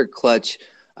 they're clutch.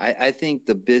 I think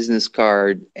the business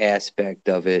card aspect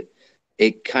of it,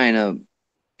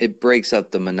 it breaks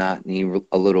up the monotony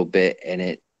a little bit, and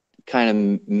it kind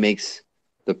of makes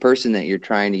the person that you're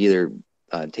trying to either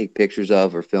take pictures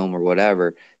of or film or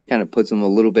whatever, kind of puts them a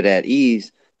little bit at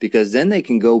ease, because then they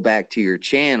can go back to your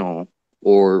channel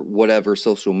or whatever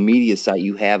social media site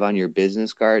you have on your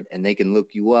business card, and they can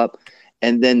look you up,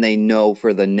 and then they know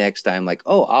for the next time, like,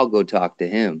 oh, I'll go talk to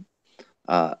him.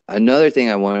 Another thing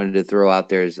I wanted to throw out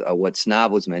there is what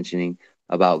Snob was mentioning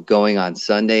about going on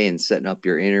Sunday and setting up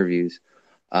your interviews.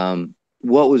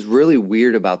 What was really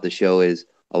weird about the show is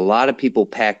a lot of people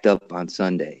packed up on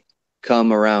Sunday.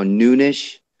 Come around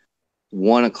noonish,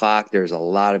 1 o'clock, there's a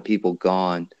lot of people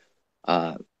gone.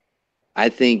 I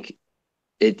think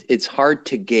it's hard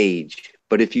to gauge,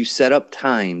 but if you set up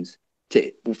times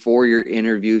for your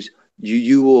interviews,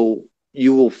 you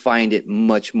will find it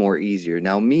much more easier.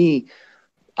 Now,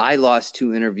 I lost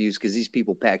 2 interviews because these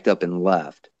people packed up and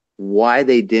left. Why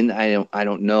they didn't, I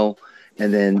don't know.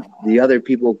 And then the other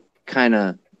people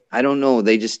I don't know,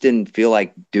 they just didn't feel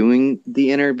like doing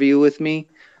the interview with me.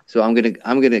 So I'm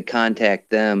gonna contact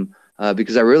them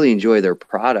because I really enjoy their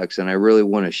products and I really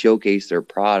want to showcase their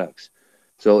products.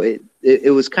 So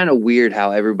it was kind of weird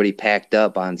how everybody packed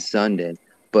up on Sunday.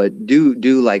 But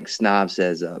do like Snob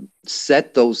says,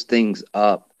 set those things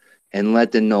up and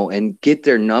let them know, and get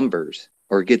their numbers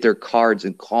or get their cards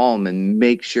and call them and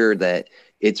make sure that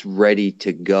it's ready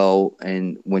to go.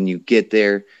 And when you get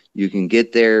there, you can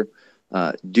get there,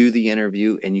 do the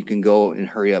interview, and you can go and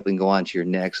hurry up and go on to your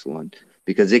next one,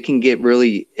 because it can get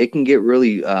really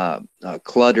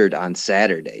cluttered on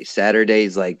Saturday.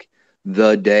 Saturday's like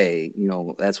the day,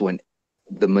 that's when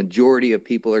the majority of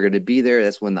people are going to be there.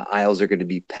 That's when the aisles are going to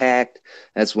be packed.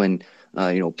 That's when,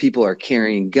 people are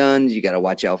carrying guns. You got to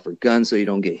watch out for guns so you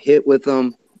don't get hit with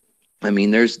them. I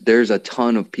mean, there's a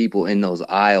ton of people in those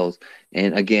aisles.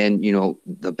 And again,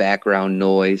 the background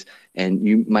noise, and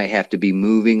you might have to be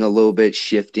moving a little bit,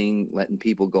 shifting, letting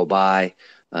people go by.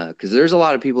 Because there's a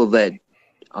lot of people that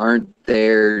aren't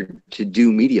there to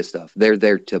do media stuff. They're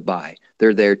there to buy.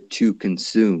 They're there to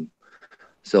consume.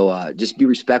 So just be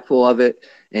respectful of it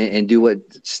and do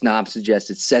what Snob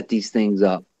suggested. Set these things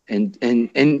up. And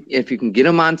if you can get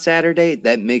them on Saturday,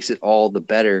 that makes it all the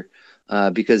better,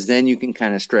 because then you can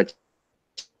kind of stretch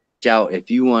out if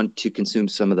you want to consume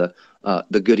some of the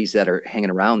the goodies that are hanging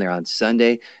around there on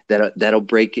Sunday. That'll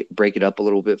break it up a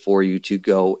little bit for you to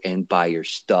go and buy your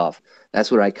stuff.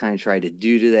 That's what I kind of tried to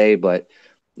do today. But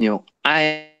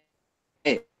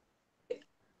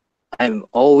I'm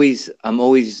always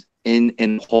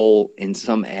in whole in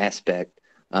some aspect,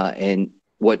 and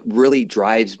what really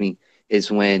drives me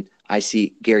is when I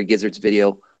see Gary Gizzard's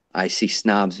video, I see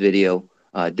Snob's video,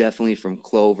 definitely from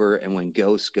Clover, and when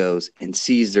Ghost goes and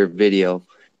sees their video.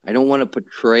 I don't want to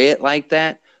portray it like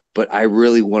that, but I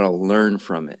really want to learn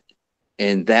from it,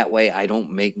 and that way I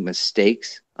don't make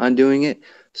mistakes on doing it.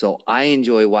 So I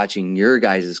enjoy watching your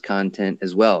guys' content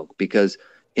as well, because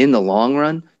in the long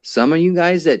run, some of you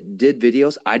guys that did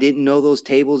videos, I didn't know those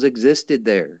tables existed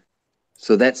there.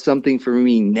 So that's something for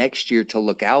me next year to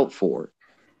look out for,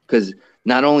 because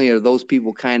not only are those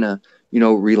people kind of,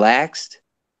 relaxed,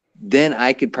 then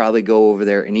I could probably go over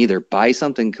there and either buy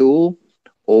something cool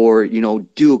or,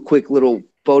 do a quick little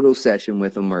photo session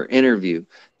with them or interview.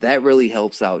 That really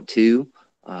helps out too.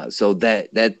 So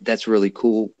that's really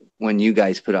cool when you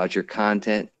guys put out your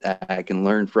content. I can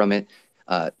learn from it.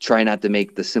 Try not to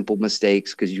make the simple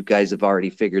mistakes, because you guys have already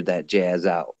figured that jazz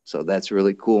out. So that's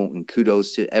really cool. And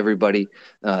kudos to everybody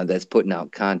that's putting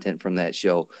out content from that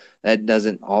show. That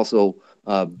doesn't also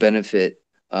benefit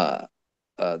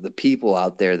the people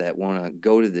out there that want to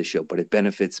go to the show, but it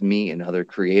benefits me and other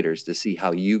creators to see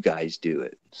how you guys do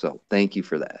it. So thank you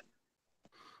for that.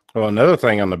 Well, another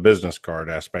thing on the business card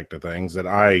aspect of things that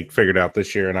I figured out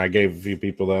this year, and I gave a few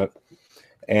people that,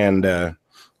 and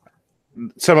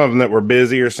some of them that were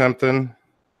busy or something,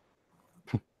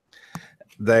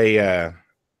 I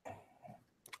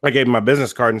gave them my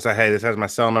business card and said, hey, this has my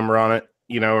cell number on it.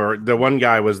 Or the one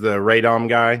guy was the Radom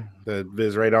guy, the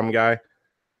Viz Radom guy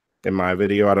in my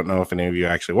video. I don't know if any of you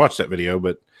actually watched that video,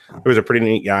 but there was a pretty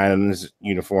neat guy in his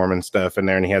uniform and stuff in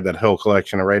there, and he had that whole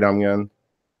collection of Radom gun.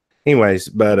 Anyways,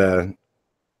 but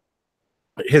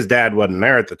his dad wasn't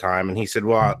there at the time, and he said,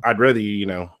 well, I'd rather you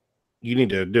need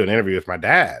to do an interview with my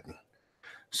dad.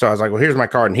 So I was like, well, here's my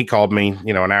card. And he called me,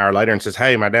 an hour later and says,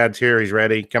 hey, my dad's here. He's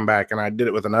ready. Come back. And I did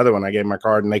it with another one. I gave him my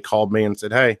card, and they called me and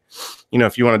said, hey,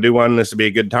 if you want to do one, this would be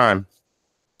a good time.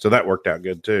 So that worked out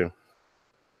good too.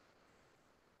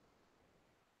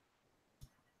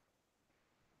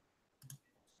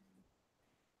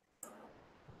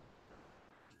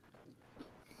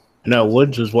 Now,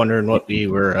 Woods was wondering what we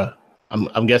were,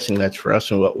 I'm guessing that's for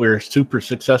us, and what we're super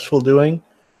successful doing.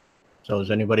 So has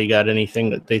anybody got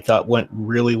anything that they thought went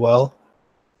really well?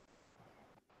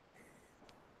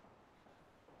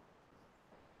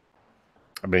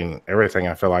 I mean, everything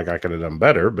I feel like I could have done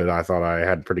better, but I thought I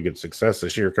had pretty good success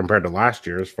this year compared to last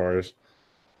year as far as,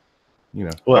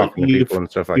 talking to people and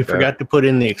stuff like that. You forgot to put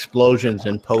in the explosions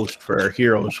in post for our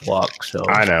Heroes Walk. So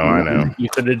I know. You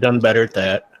could have done better at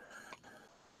that.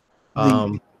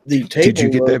 Did you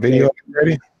get that video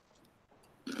ready?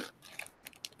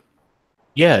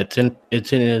 Yeah, it's in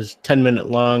his 10-minute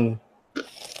long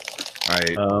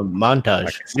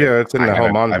montage. Yeah, it's in the whole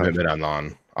montage. I haven't been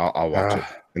on. I'll watch it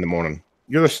in the morning.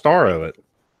 You're the star of it.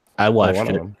 I watched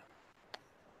it.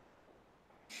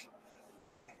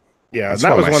 Yeah, that's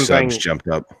that was my one thing. Jumped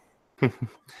up.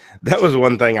 That was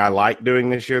one thing I liked doing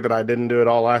this year that I didn't do at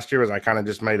all last year. Was I kind of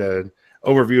just made an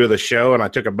overview of the show, and I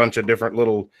took a bunch of different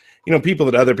little, people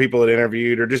that other people had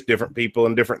interviewed, or just different people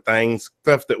and different things,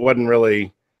 stuff that wasn't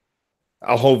really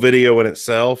a whole video in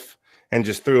itself, and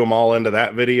just threw them all into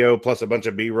that video, plus a bunch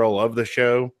of B-roll of the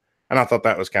show. And I thought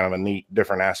that was kind of a neat,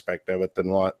 different aspect of it than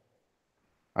what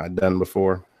I'd done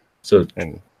before. So,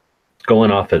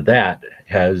 going off of that,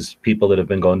 has people that have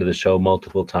been going to the show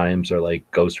multiple times, or like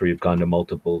Ghost, where you've gone to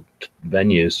multiple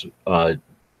venues,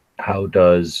 how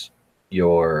does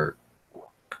your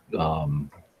I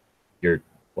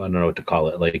don't know what to call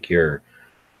it, like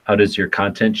how does your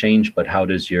content change, but how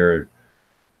do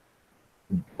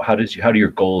your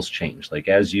goals change? Like,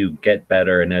 as you get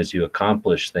better and as you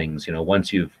accomplish things,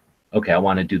 once I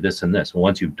want to do this and this, and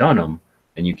once you've done them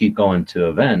and you keep going to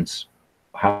events,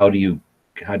 how do you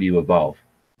evolve,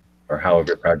 or how have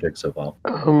your projects evolved?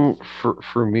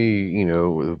 For me,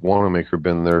 Wanenmacher,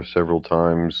 been there several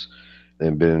times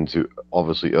and been to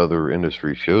obviously other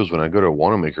industry shows. When I go to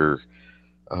Wanenmacher,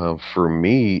 for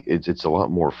me, it's a lot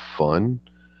more fun,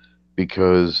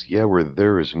 because we're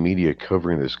there as media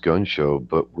covering this gun show,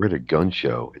 but we're at a gun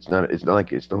show. It's not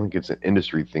like it's an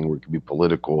industry thing where it could be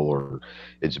political or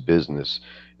it's business.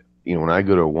 When I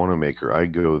go to Wanenmacher, I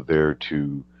go there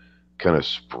to kind of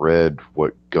spread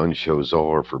what gun shows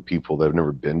are for people that have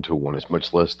never been to one. It's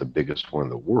much less the biggest one in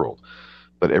the world.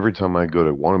 But every time I go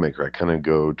to Wanenmacher, I kind of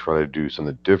go try to do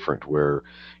something different. Where,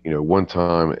 one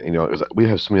time, we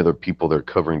have so many other people there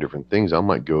covering different things. I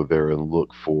might go there and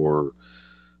look for,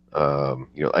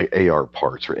 like AR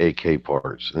parts or AK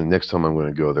parts. And the next time I'm going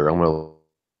to go there, I'm going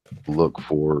to look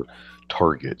for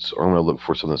targets, or I'm going to look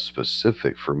for something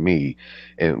specific for me.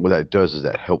 And what that does is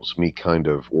that helps me kind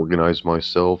of organize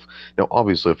myself. Now,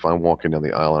 obviously, if I'm walking down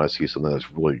the aisle and I see something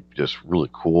that's really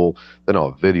cool, then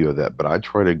I'll video that. But I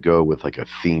try to go with like a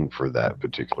theme for that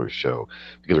particular show,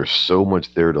 because there's so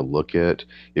much there to look at.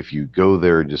 If you go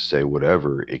there and just say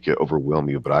whatever, it could overwhelm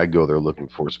you. But I go there looking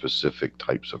for specific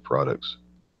types of products.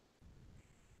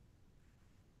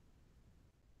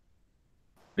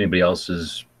 Anybody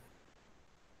else's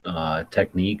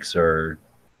techniques or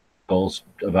goals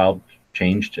about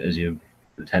changed as you've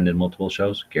attended multiple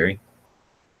shows, Gary?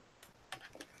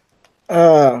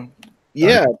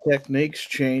 Yeah, techniques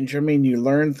change. I mean, you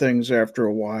learn things after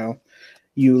a while.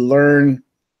 You learn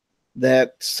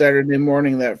that Saturday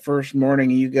morning, that first morning,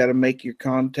 you got to make your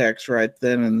contacts right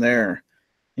then and there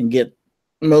and get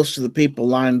most of the people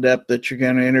lined up that you're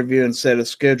going to interview and set a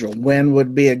schedule. When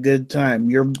would be a good time?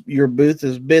 Your booth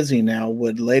is busy now.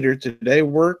 Would later today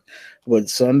work? Would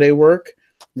Sunday work?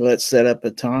 Let's set up a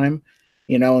time,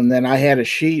 and then I had a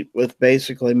sheet with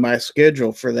basically my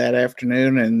schedule for that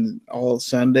afternoon and all of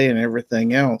Sunday and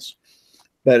everything else.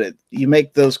 But you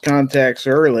make those contacts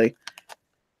early,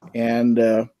 and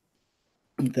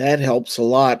that helps a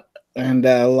lot. And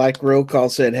like Roll Call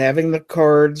said, having the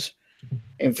cards.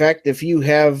 In fact, if you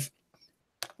have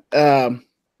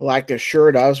like a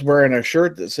shirt, I was wearing a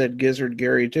shirt that said Gizzard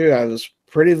Gary too. I was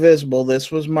pretty visible.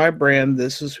 This was my brand.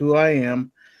 This is who I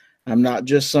am. I'm not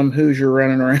just some Hoosier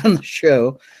running around the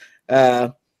show.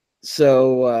 Some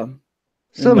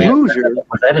Hoosier.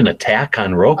 Was that an attack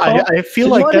on Roll Call? I feel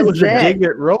like that was a dig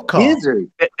at Roll Call. Gizzard.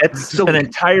 It's an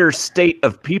entire state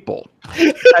of people.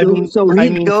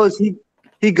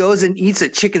 He goes and eats a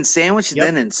chicken sandwich and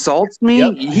then insults me.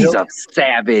 Yep. He's a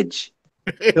savage.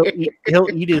 He'll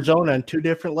eat his own on two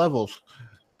different levels.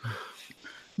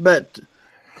 But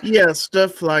yeah,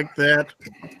 stuff like that.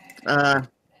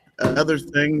 Other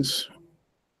things,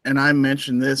 and I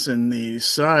mentioned this in the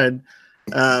side.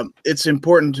 It's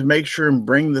important to make sure and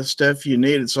bring the stuff you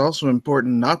need. It's also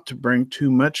important not to bring too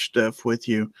much stuff with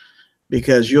you,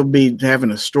 because you'll be having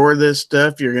to store this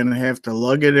stuff. You're going to have to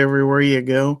lug it everywhere you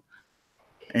go.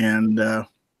 And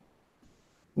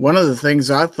one of the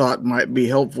things I thought might be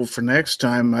helpful for next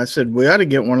time, I said we ought to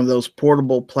get one of those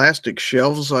portable plastic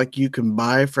shelves like you can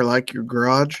buy for like your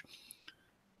garage,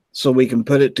 so we can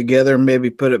put it together and maybe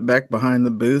put it back behind the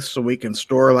booth so we can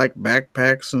store like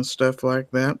backpacks and stuff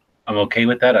like that. I'm okay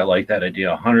with that. I like that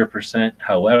idea 100%.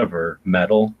 However,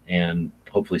 metal, and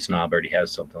hopefully Snob already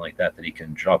has something like that he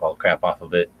can drop all crap off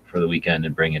of it for the weekend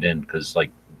and bring it in, because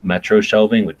like Metro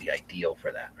shelving would be ideal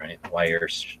for that, right? Wire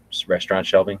restaurant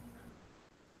shelving,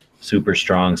 super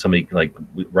strong. Somebody like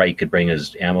Wright could bring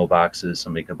his ammo boxes.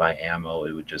 Somebody could buy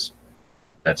ammo.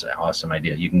 That's an awesome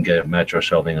idea. You can get Metro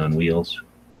shelving on wheels.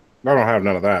 I don't have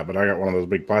none of that, but I got one of those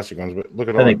big plastic ones. But look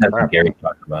at all I think that that's what Gary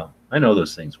talked about. I know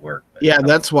those things work. Yeah,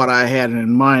 that's what I had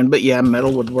in mind. But yeah,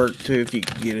 metal would work too if you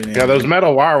could get it in. Yeah, those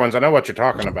metal wire ones, I know what you're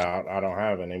talking about. I don't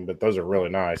have any, but those are really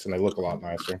nice, and they look a lot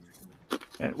nicer.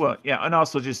 And, well, yeah, and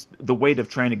also just the weight of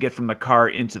trying to get from the car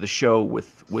into the show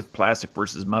with plastic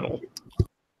versus metal,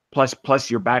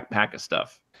 plus your backpack of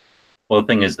stuff. Well, the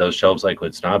thing is, those shelves like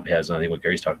what Snob has, and I think what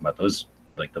Gary's talking about, those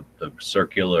like the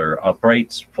circular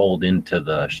uprights fold into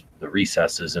the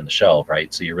recesses in the shelf,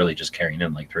 right? So you're really just carrying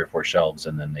in like 3 or 4 shelves,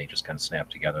 and then they just kind of snap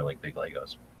together like big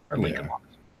Legos or Lincoln Logs.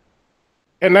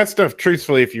 And that stuff,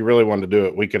 truthfully, if you really wanted to do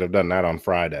it, we could have done that on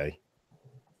Friday.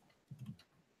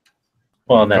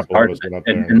 Well, and that's part of it.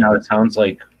 And now it sounds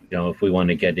like, if we want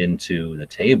to get into the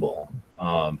table,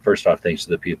 first off, thanks to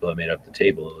the people that made up the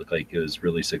table. It looked like it was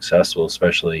really successful,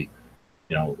 especially,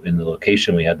 in the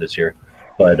location we had this year.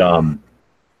 But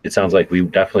it sounds like we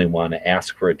definitely want to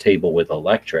ask for a table with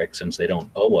electric, since they don't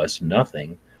owe us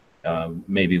nothing.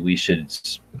 Maybe we should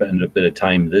spend a bit of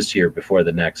time this year before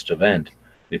the next event,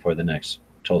 before the next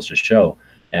Tulsa show,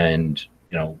 and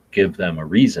give them a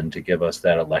reason to give us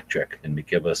that electric, and to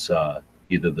give us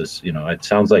either this, it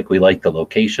sounds like we like the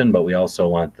location, but we also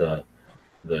want the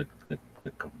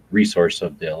resource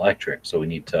of the electric. So we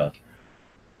need to,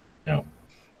 and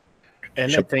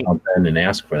I think and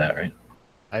ask for that, right?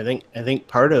 I think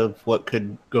part of what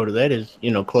could go to that is,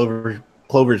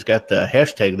 Clover's got the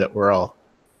hashtag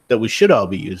that we should all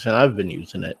be using. I've been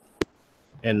using it,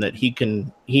 and that he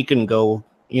can go.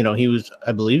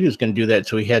 I believe he was going to do that,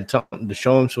 so he had something to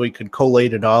show him, so he could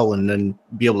collate it all, and then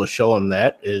be able to show him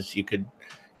that is you could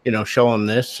show them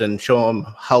this and show them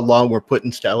how long we're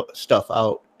putting stuff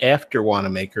out after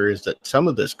Wanenmacher, is that some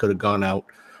of this could have gone out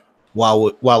while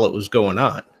it was going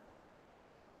on.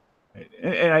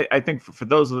 And I think for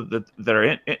those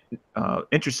that are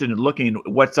interested in looking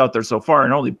at what's out there so far,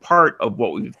 and only part of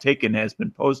what we've taken has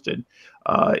been posted,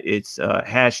 it's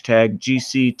hashtag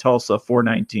GC Tulsa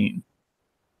 419.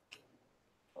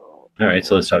 All right,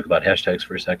 so let's talk about hashtags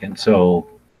for a second. So,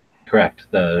 correct,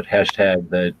 the hashtag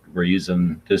that we're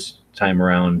using this time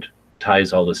around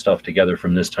ties all the stuff together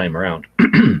from this time around.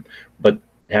 But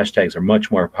hashtags are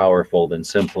much more powerful than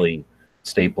simply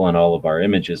stapling all of our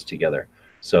images together.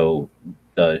 So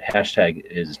the hashtag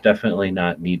is definitely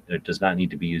it does not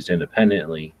need to be used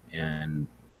independently, and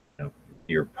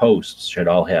your posts should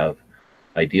all have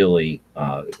ideally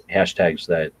hashtags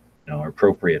that are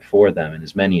appropriate for them, and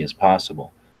as many as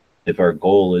possible. If our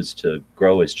goal is to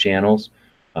grow as channels,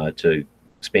 to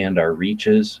expand our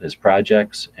reaches as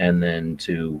projects, and then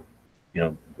to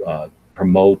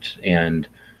promote and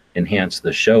enhance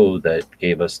the show that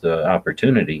gave us the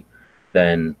opportunity,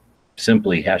 then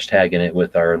simply hashtagging it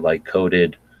with our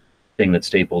coded thing that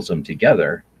staples them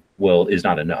together is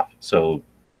not enough. So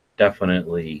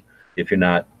definitely, if you're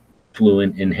not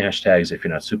fluent in hashtags, if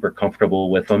you're not super comfortable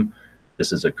with them,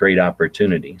 this is a great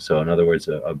opportunity. So in other words,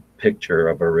 a picture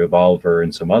of a revolver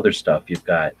and some other stuff, you've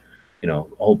got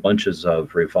whole bunches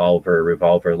of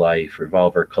revolver life,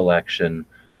 revolver collection,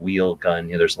 wheel gun.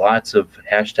 There's lots of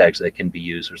hashtags that can be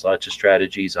used. There's lots of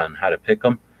strategies on how to pick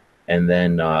them, and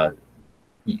then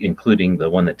including the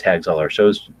one that tags all our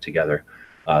shows together.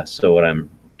 So what I'm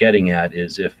getting at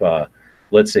is, if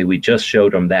let's say we just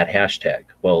showed them that hashtag,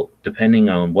 well, depending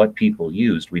on what people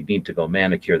used, we'd need to go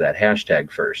manicure that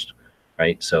hashtag first,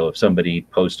 right? So if somebody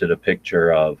posted a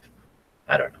picture of,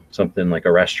 I don't know, something like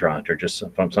a restaurant or just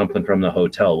something from the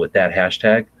hotel with that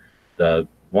hashtag, the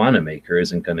Wanenmacher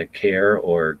isn't going to care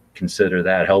or consider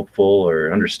that helpful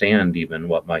or understand even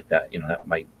what that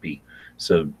might be.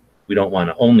 So we don't want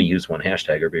to only use one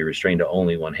hashtag or be restrained to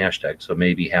only one hashtag. So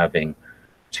maybe having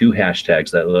two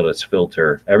hashtags that let us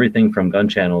filter everything from Gun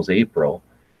Channel's April,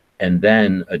 and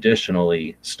then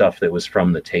additionally stuff that was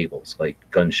from the tables, like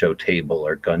Gun Show Table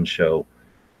or Gun Show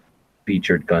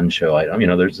Featured Gun Show item.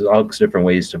 There's all different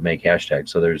ways to make hashtags.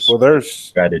 So there's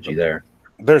strategy there.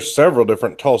 There's several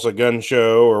different Tulsa Gun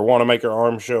Show or Wanenmacher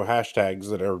Arm Show hashtags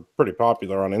that are pretty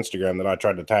popular on Instagram that I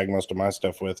tried to tag most of my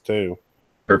stuff with too.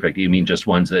 Perfect. You mean just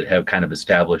ones that have kind of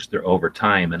established their over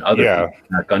time, and other people,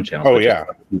 not Gun Channels, but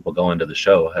just people going to the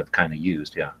show have kind of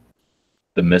used,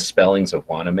 the misspellings of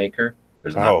Wanenmacher.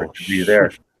 There's an opportunity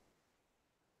there.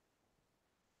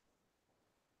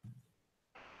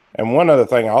 And one other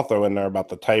thing I'll throw in there about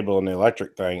the table and the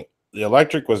electric thing. The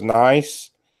electric was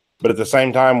nice, but at the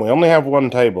same time, we only have one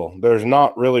table. There's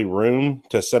not really room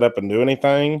to set up and do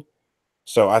anything.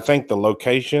 So I think the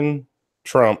location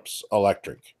trumps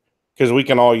electric, because we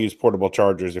can all use portable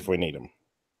chargers if we need them.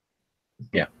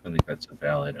 Yeah, I think that's a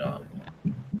valid.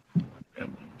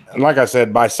 And like I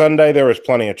said, by Sunday, there was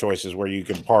plenty of choices where you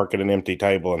could park at an empty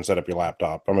table and set up your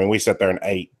laptop. I mean, we sat there and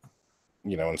ate,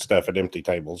 and stuff at empty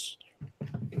tables.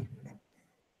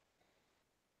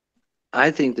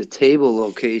 I think the table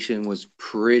location was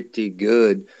pretty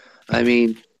good. I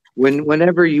mean,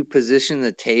 whenever you position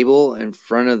the table in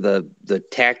front of the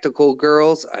tactical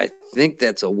girls, I think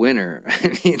that's a winner.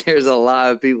 I mean, there's a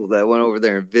lot of people that went over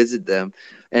there and visit them,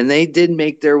 and they did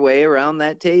make their way around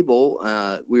that table.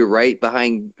 We were right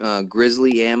behind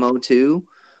Grizzly Ammo too.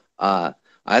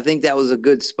 I think that was a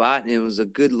good spot, and it was a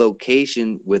good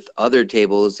location with other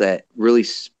tables that really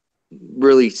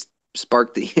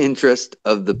sparked the interest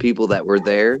of the people that were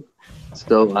there.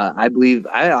 So I believe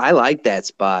I like that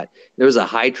spot. There was a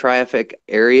high traffic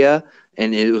area,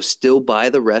 and it was still by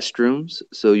the restrooms,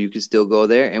 so you could still go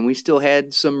there. And we still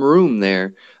had some room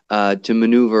there to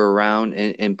maneuver around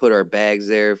and put our bags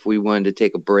there if we wanted to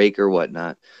take a break or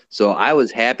whatnot. So I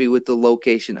was happy with the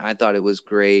location. I thought it was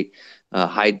great.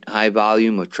 High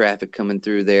volume of traffic coming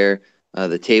through there.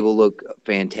 The table looked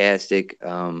fantastic.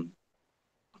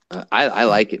 I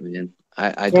like it, man.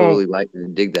 I totally like it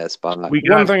and dig that spot.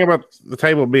 One thing about the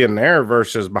table being there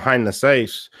versus behind the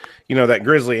safes, that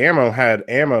Grizzly Ammo had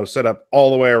ammo set up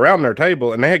all the way around their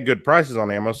table, and they had good prices on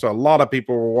ammo. So a lot of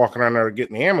people were walking around there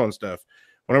getting the ammo and stuff.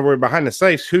 Whenever we're behind the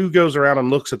safes, who goes around and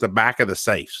looks at the back of the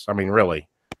safes? I mean, really?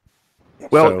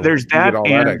 Well, So there's that,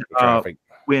 and traffic.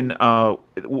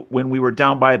 when we were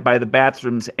down by the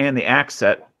bathrooms and the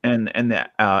exit and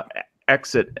the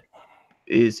exit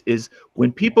is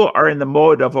when people are in the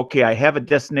mode of, okay, I have a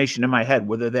destination in my head,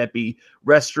 whether that be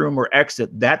restroom or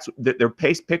exit, that's their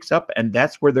pace picks up and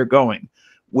that's where they're going.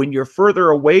 when you're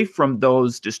further away from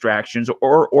those distractions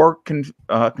or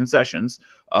concessions,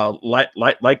 like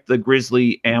the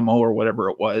Grizzly ammo or whatever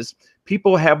it was,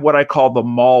 people have what I call the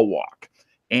mall walk.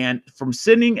 And from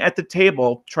sitting at the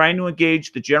table trying to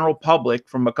engage the general public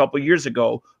from a couple years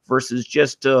ago versus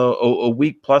just a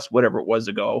week plus whatever it was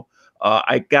ago,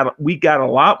 we got a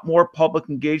lot more public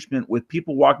engagement with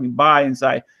people walking by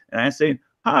inside, and I say,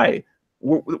 "Hi,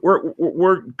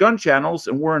 we're gun channels,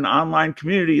 and we're an online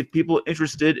community of people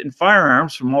interested in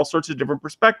firearms from all sorts of different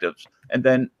perspectives." And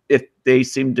then if they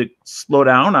seem to slow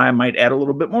down, I might add a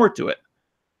little bit more to it.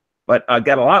 But I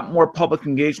got a lot more public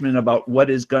engagement about what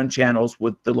is gun channels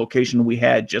with the location we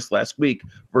had just last week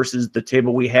versus the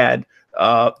table we had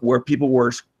where people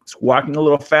were walking a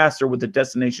little faster with the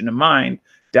destination in mind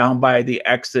down by the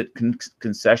exit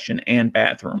concession and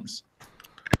bathrooms.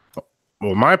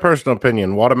 Well, my personal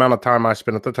opinion, what amount of time I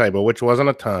spent at the table, which wasn't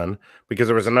a ton, because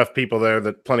there was enough people there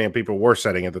that plenty of people were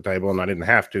sitting at the table, and I didn't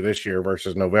have to this year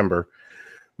versus November.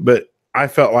 But I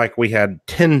felt like we had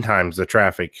 10 times the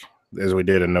traffic as we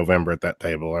did in November at that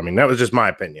table. I mean, that was just my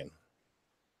opinion.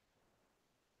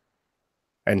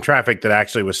 And traffic that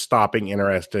actually was stopping,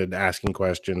 interested, asking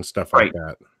questions, stuff like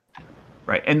that.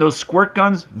 Right. And those squirt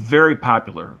guns, very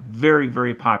popular. Very,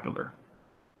 very popular.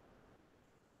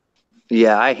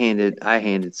 Yeah, I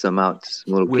handed some out to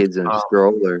some little kids in a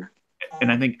stroller.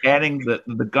 And I think adding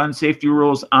the gun safety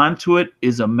rules onto it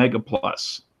is a mega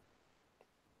plus.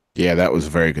 Yeah, that was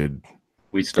very good.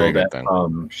 We stole that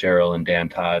from Cheryl and Dan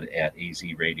Todd at AZ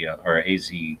Radio or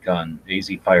AZ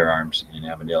Firearms in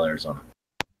Avondale, Arizona.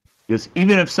 Because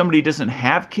even if somebody doesn't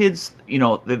have kids, you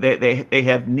know, they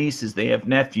have nieces, they have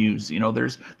nephews. You know,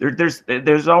 there's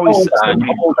always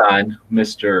hold on,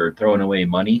 Mr. Throwing Away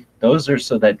Money. Those are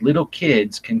so that little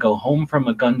kids can go home from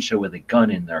a gun show with a gun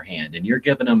in their hand, and you're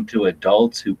giving them to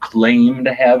adults who claim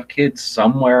to have kids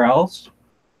somewhere else.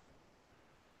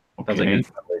 Okay.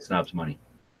 Sounds like it's snobs money.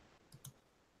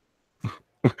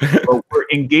 But we're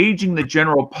engaging the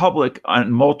general public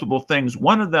on multiple things.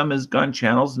 One of them is gun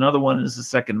channels. Another one is the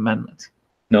Second Amendment.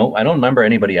 No, I don't remember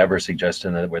anybody ever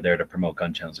suggesting that we're there to promote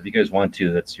gun channels. If you guys want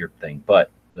to, that's your thing.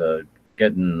 But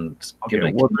giving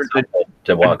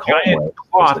to walk home with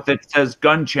cloth that says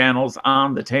gun channels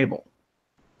on the table.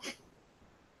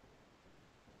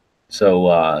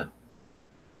 So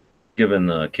giving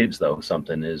the kids though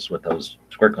something is what those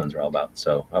squirt guns are all about.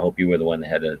 So I hope you were the one that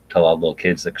had to tell all the little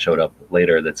kids that showed up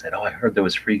later that said, "Oh, I heard there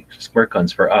was free squirt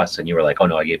guns for us," and you were like, "Oh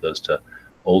no, I gave those to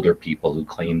older people who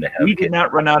claim to have." We did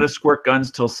not run out of squirt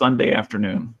guns till Sunday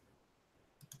afternoon.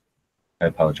 I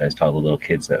apologize to all the little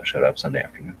kids that showed up Sunday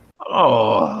afternoon.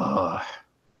 Oh.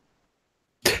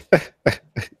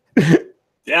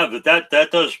 Yeah, but that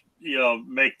does, you know,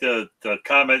 make the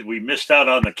comment we missed out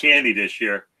on the candy this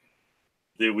year.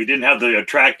 We didn't have the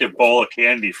attractive bowl of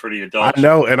candy for the adults. I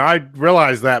know, and I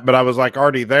realized that, but I was like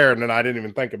already there, and then I didn't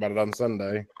even think about it on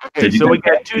Sunday. Okay, so we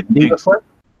got two things.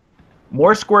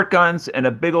 More squirt guns and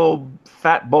a big old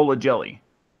fat bowl of jelly.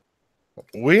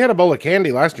 We had a bowl of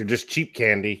candy last year, just cheap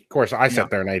candy. Of course, I sat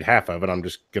there and ate half of it. I'm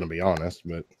just going to be honest,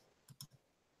 but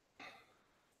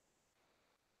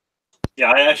yeah,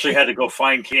 I actually had to go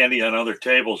find candy on other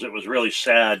tables. It was really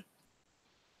sad.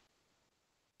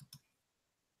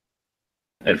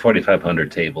 At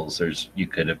 4,500 tables, you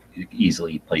could have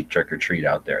easily played trick or treat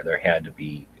out there. There had to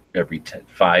be every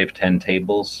 10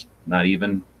 tables, not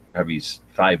even every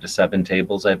 5 to 7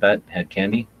 tables, I bet, had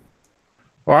candy.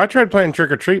 Well, I tried playing trick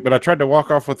or treat, but I tried to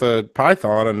walk off with a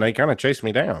python, and they kind of chased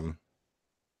me down.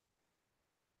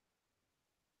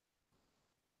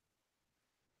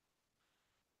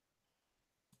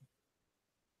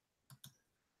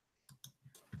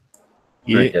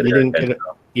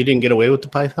 You didn't get away with the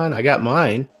python? I got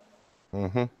mine.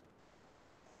 Mm-hmm.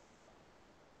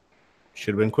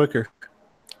 Should have been quicker.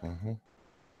 Mm-hmm.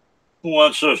 Who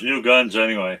wants those new guns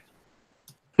anyway?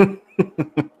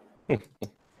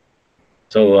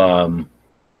 So,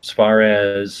 as far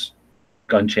as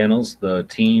gun channels, the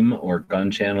team or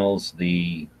gun channels,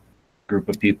 the group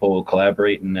of people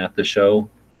collaborating at the show,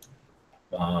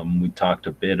 we talked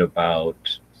a bit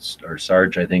about, or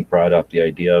Sarge, I think, brought up the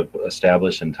idea of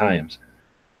establishing times.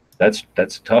 That's a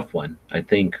tough one. I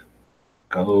think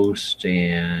Ghost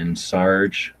and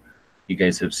Sarge, you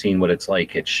guys have seen what it's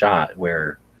like at SHOT,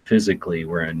 where physically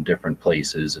we're in different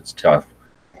places. It's tough.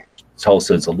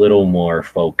 Tulsa's a little more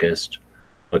focused,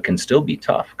 but can still be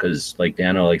tough because, like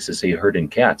Dano likes to say, herding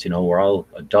cats. You know, we're all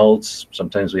adults.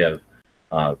 Sometimes we have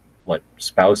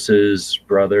spouses,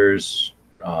 brothers,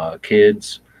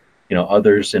 kids, you know,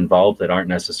 others involved that aren't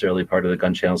necessarily part of the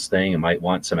gun channels thing and might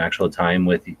want some actual time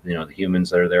with, you know, the humans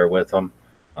that are there with them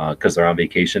because they're on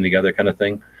vacation together, kind of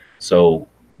thing. So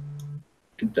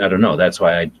I don't know. That's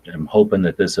why I'm hoping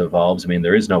that this evolves. I mean,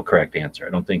 there is no correct answer. I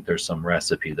don't think there's some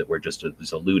recipe that we're just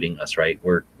is eluding us, right?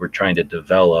 We're trying to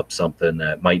develop something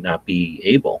that might not be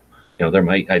able. You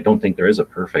know, I don't think there is a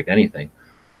perfect anything.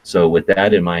 So with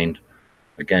that in mind,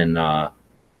 again,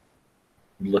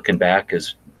 looking back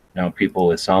as now people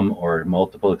with some or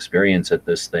multiple experience at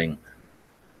this thing,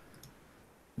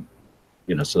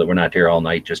 you know, so that we're not here all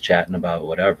night just chatting about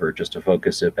whatever, just to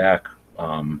focus it back.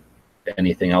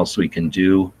 Anything else we can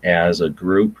do as a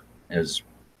group, as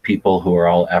people who are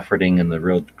all efforting in the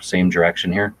real same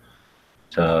direction here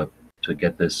to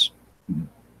get this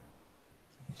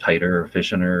tighter,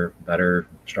 efficienter, better,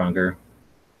 stronger?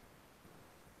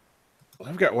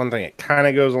 I've got one thing that kind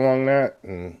of goes along that,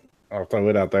 and I'll throw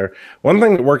it out there. One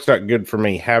thing that works out good for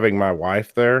me having my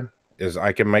wife there is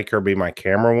I can make her be my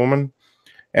camera woman.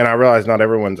 And I realize not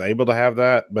everyone's able to have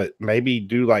that, but maybe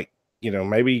do like, you know,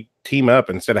 maybe team up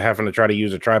instead of having to try to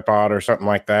use a tripod or something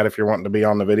like that. If you're wanting to be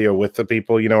on the video with the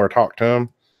people, you know, or talk to them,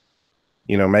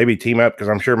 you know, maybe team up, because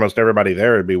I'm sure most everybody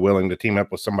there would be willing to team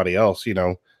up with somebody else, you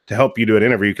know, to help you do an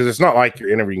interview. Because it's not like you're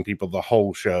interviewing people the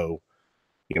whole show.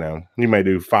 You know, you may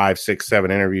do 5, 6, 7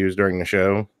 interviews during the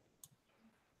show.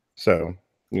 So,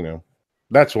 you know,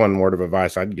 that's one word of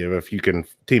advice I'd give. If you can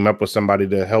team up with somebody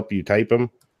to help you tape them,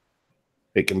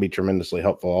 it can be tremendously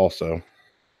helpful also.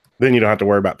 Then you don't have to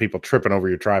worry about people tripping over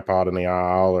your tripod in the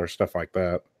aisle or stuff like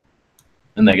that.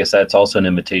 And I guess that's also an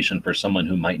invitation for someone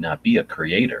who might not be a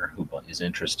creator, who is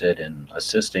interested in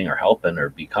assisting or helping or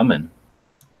becoming.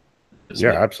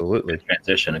 Yeah, absolutely. A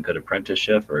transition, a good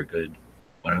apprenticeship or a good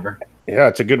whatever. Yeah,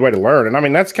 it's a good way to learn. And I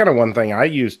mean, that's kind of one thing I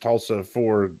used Tulsa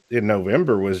for in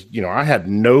November was, you know, I had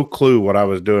no clue what I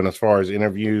was doing as far as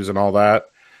interviews and all that.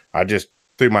 I just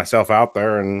threw myself out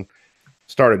there and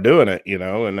started doing it, you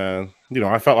know, and, you know,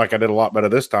 I felt like I did a lot better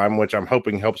this time, which I'm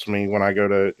hoping helps me when I go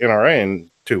to NRA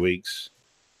in 2 weeks.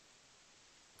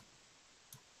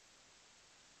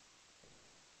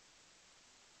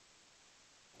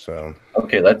 So,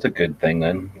 okay, that's a good thing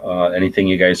then. Anything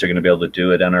you guys are going to be able to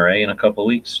do at NRA in a couple of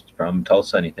weeks from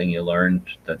Tulsa? Anything you learned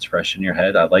that's fresh in your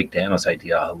head? I like Dano's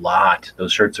idea a lot.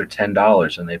 Those shirts are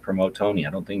 $10 and they promote Tony. I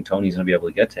don't think Tony's going to be able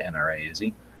to get to NRA, is he?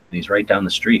 And he's right down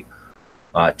the street.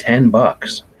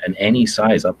 $10 and any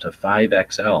size up to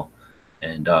 5XL,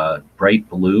 and bright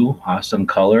blue, awesome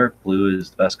color. Blue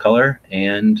is the best color,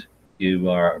 and you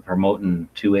are promoting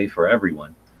 2A for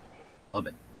everyone. Love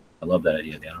it. I love that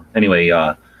idea, Dan. Anyway,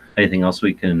 anything else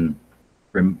we can,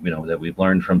 you know, that we've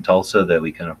learned from Tulsa that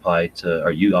we can apply to,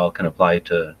 or you all can apply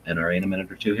to NRA in a minute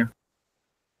or two here?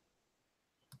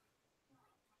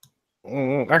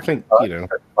 I think, you know,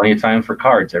 plenty of time for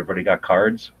cards. Everybody got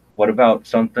cards. What about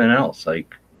something else?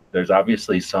 Like, there's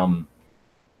obviously some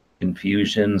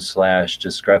confusion /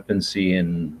 discrepancy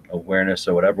in awareness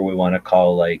or whatever we want to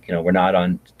call, like, you know, we're not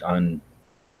on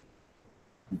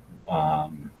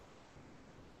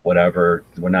whatever,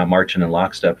 we're not marching in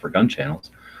lockstep for gun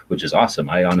channels, which is awesome.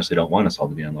 I honestly don't want us all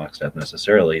to be on lockstep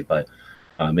necessarily, but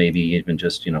maybe even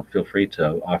just, you know, feel free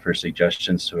to offer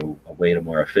suggestions to a way to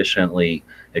more efficiently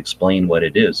explain what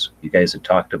it is. You guys had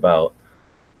talked about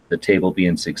the table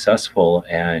being successful,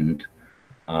 and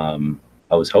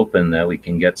I was hoping that we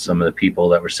can get some of the people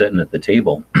that were sitting at the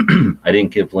table. I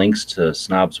didn't give links to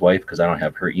Snob's wife because I don't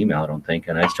have her email, I don't think,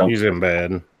 and I just don't. She's in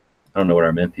bed. I don't know what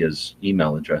Arminthia's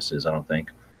email address is, I don't think.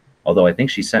 Although I think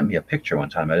she sent me a picture one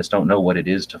time. I just don't know what it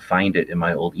is to find it in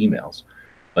my old emails.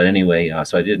 But anyway,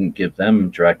 so I didn't give them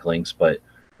direct links, but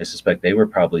I suspect they were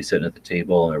probably sitting at the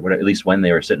table, or whatever, at least when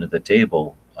they were sitting at the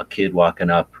table, a kid walking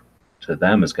up to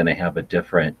them is going to have a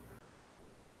different,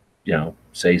 you know,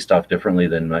 say stuff differently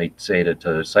than might say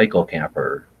to Cycle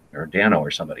Camper or Dano or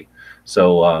somebody.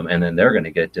 So, and then they're going to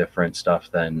get different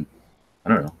stuff than, I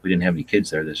don't know, we didn't have any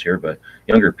kids there this year, but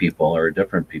younger people or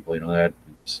different people, you know, that.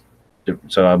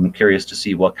 So I'm curious to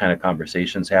see what kind of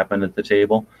conversations happen at the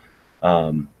table.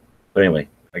 But anyway,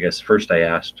 I guess first I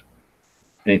asked,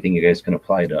 anything you guys can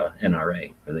apply to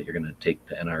NRA, or that you're going to take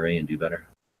to NRA and do better?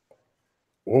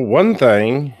 Well, one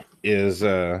thing is,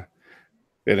 and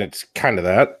it's kind of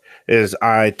that, is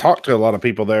I talked to a lot of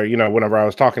people there, you know, whenever I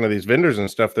was talking to these vendors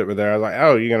and stuff that were there, I was like,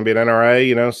 oh, you're going to be at NRA,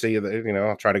 you know, see you, you know,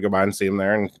 I'll try to go by and see them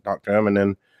there and talk to them. And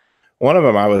then one of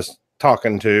them I was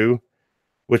talking to,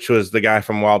 which was the guy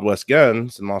from Wild West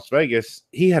Guns in Las Vegas,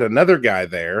 he had another guy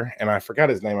there, and I forgot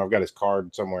his name. I've got his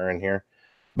card somewhere in here.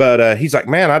 But he's like,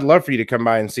 man, I'd love for you to come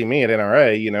by and see me at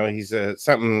NRA. You know, he's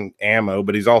something ammo,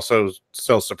 but he's also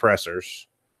sells suppressors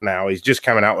now. He's just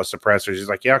coming out with suppressors. He's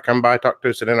like, yeah, come by, talk to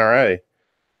us at NRA.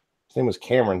 His name was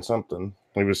Cameron something.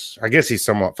 He was, I guess he's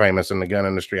somewhat famous in the gun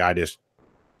industry. I just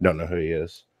don't know who he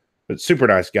is. but super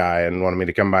nice guy, and wanted me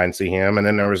to come by and see him. And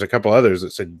then there was a couple others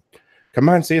that said, come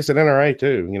by and see us at NRA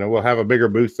too. You know, we'll have a bigger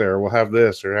booth there. We'll have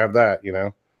this or have that, you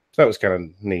know. So that was kind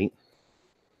of neat.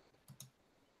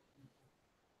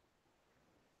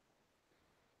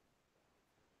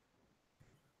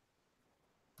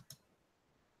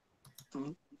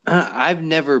 I've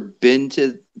never been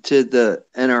to the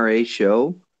NRA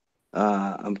show.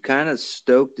 I'm kind of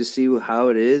stoked to see how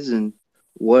it is and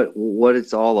what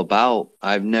it's all about.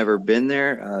 I've never been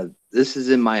there. This is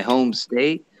in my home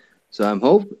state, so I'm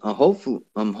hoping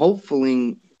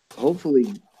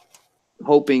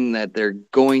that they're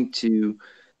going to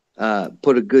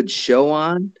put a good show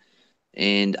on.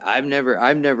 And I've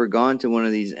never gone to one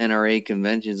of these NRA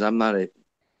conventions.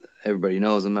 Everybody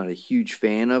knows I'm not a huge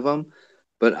fan of them.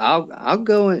 But I'll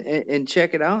go and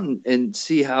check it out and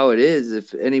see how it is.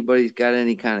 If anybody's got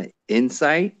any kind of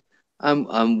insight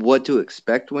on what to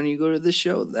expect when you go to the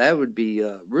show, that would be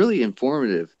really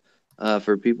informative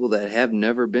for people that have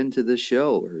never been to the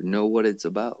show or know what it's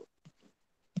about.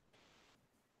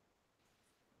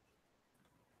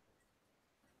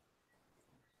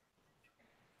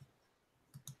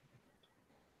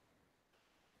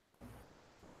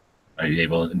 Are you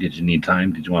able? Did you need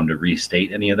time? Did you want to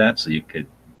restate any of that so you could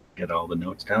get all the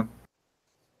notes down?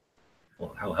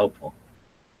 Well, how helpful.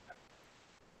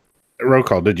 Roll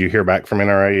call. Did you hear back from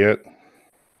NRA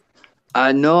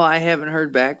yet? No, I haven't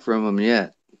heard back from them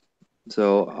yet.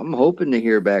 So I'm hoping to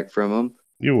hear back from them.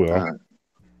 You will.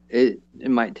 It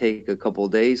might take a couple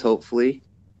of days, hopefully.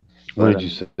 When did you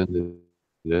send it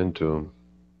in to them?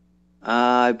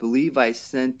 I believe I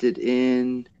sent it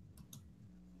in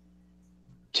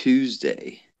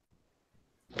Tuesday.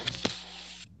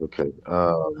 Okay.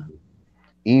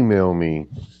 Email me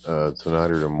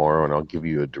tonight or tomorrow, and I'll give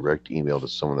you a direct email to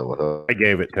someone that will help. I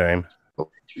gave it to him.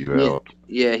 You out.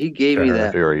 Yeah, he gave me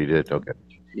that. They already did. Okay.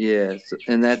 Yeah,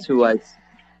 and that's who I.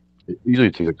 It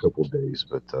usually takes a couple of days,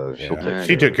 but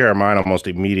she took care of mine almost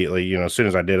immediately. You know, as soon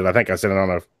as I did it, I think I sent it on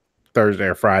a Thursday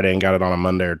or Friday and got it on a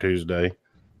Monday or Tuesday.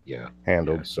 Yeah,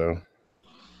 handled. Yeah. So.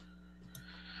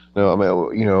 No, I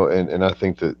mean, you know, and I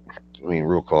think that, I mean,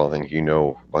 real call. I think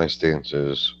my stance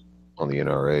is on the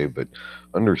NRA, but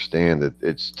understand that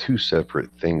it's two separate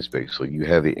things. Basically, you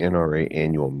have the NRA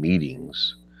annual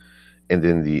meetings, and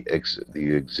then the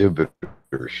exhibitor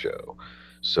show.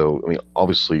 So, I mean,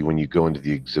 obviously, when you go into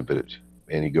the exhibit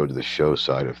and you go to the show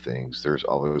side of things, there's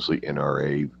obviously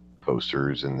NRA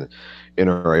posters, and the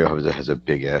NRA has a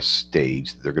big ass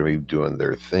stage. They're going to be doing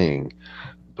their thing,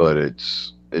 but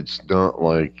it's not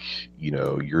like,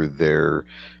 you're there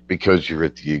because you're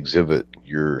at the exhibit,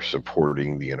 you're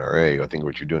supporting the NRA. I think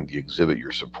what you're doing at the exhibit,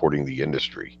 you're supporting the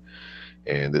industry.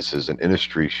 And this is an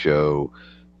industry show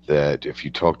that if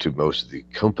you talk to most of the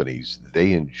companies,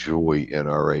 they enjoy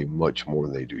NRA much more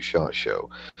than they do SHOT Show,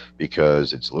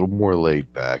 because it's a little more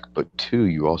laid back, but two,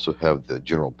 you also have the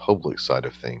general public side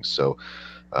of things. So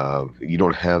you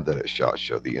don't have that at SHOT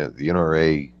Show. The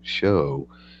NRA show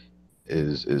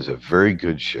is a very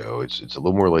good show. It's a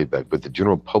little more laid back, but the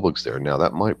general public's there. Now,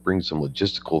 that might bring some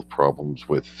logistical problems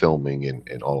with filming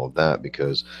and all of that,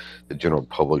 because the general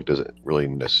public doesn't really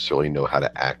necessarily know how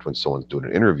to act when someone's doing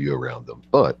an interview around them.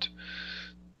 But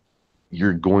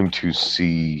you're going to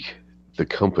see the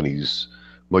companies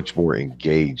much more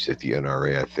engaged at the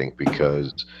NRA, I think,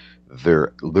 because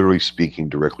they're literally speaking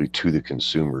directly to the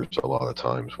consumers a lot of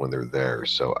times when they're there.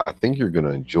 So I think you're going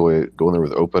to enjoy it. Go in there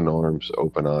with open arms,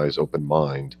 open eyes, open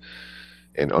mind,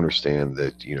 and understand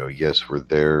that, yes, we're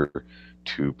there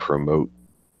to promote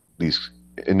these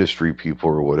industry people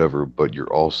or whatever, but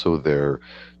you're also there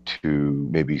to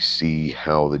maybe see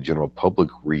how the general public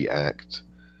react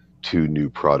to new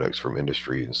products from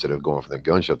industry. Instead of going from the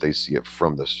gun shop, they see it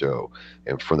from the show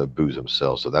and from the booths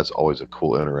themselves. So that's always a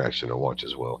cool interaction to watch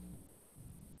as well.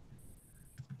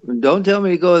 Don't tell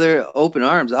me to go there open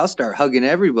arms. I'll start hugging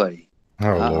everybody.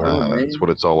 Oh, Lord. That's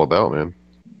what it's all about, man.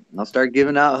 I'll start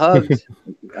giving out hugs.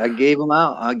 I gave them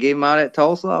out. I gave them out at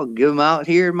Tulsa. I'll give them out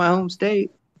here in my home state.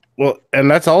 Well, and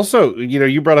that's also,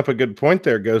 you brought up a good point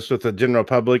there, Ghost, with the general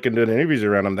public and doing interviews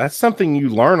around them. That's something you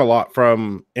learn a lot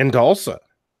from in Tulsa.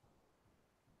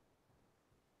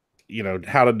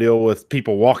 How to deal with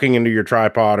people walking into your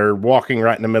tripod or walking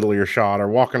right in the middle of your shot or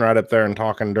walking right up there and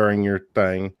talking during your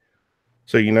thing.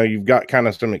 So, you've got kind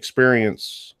of some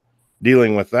experience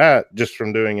dealing with that just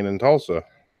from doing it in Tulsa.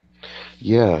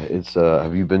 Yeah, it's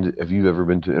have you ever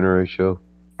been to an NRA show?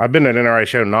 I've been to an NRA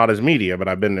show, not as media, but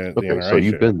I've been to the NRA so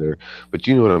you've show. Been there. But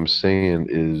you know what I'm saying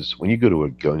is, when you go to a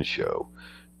gun show,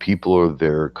 people are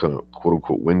there kind of quote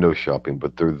unquote window shopping,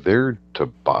 but they're there to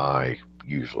buy.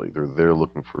 Usually they're there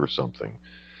looking for something.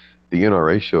 the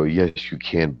NRA show, yes, you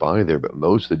can buy there, but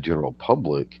most of the general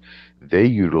public, they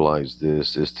utilize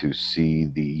this as to see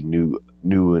the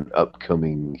new and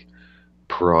upcoming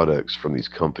products from these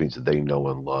companies that they know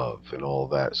and love and all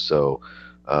that. So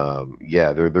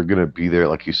yeah, they're going to be there,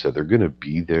 like you said. They're going to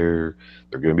be there.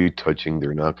 They're going to be touching.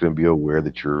 They're not going to be aware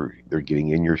that they're getting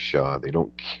in your shot. They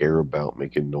don't care about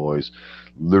making noise.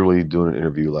 Literally doing an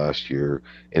interview last year,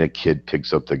 and a kid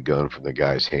picks up the gun from the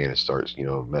guy's hand and starts,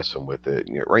 messing with it,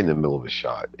 right in the middle of a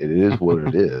shot. It is what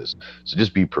it is. So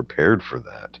just be prepared for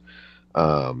that.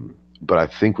 But I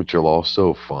think what you'll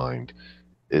also find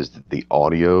is that the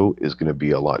audio is going to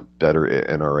be a lot better at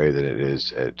NRA than it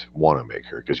is at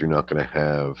Wanenmacher, because you're not going to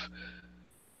have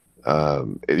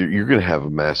you're going to have a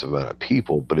massive amount of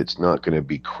people, but it's not going to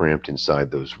be cramped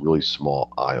inside those really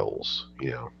small aisles.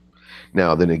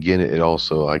 Now then again, it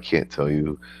also, I can't tell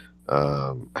you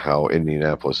how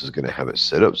Indianapolis is going to have it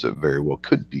set up, so it very well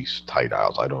could be tight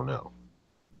aisles. I don't know.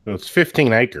 So it's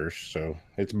 15 acres, so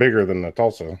it's bigger than the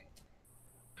Tulsa.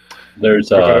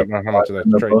 There's I don't know how much of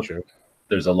that trade show.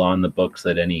 There's a law in the books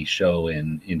that any show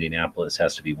in Indianapolis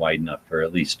has to be wide enough for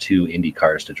at least 2 Indy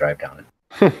cars to drive down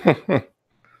it.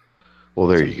 Well,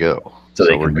 there you go.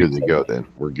 So we're good to go then.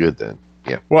 We're good then.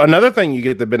 Yeah. Well, another thing you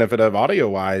get the benefit of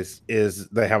audio-wise is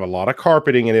they have a lot of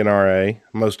carpeting at NRA.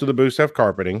 Most of the booths have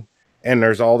carpeting, and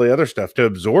there's all the other stuff to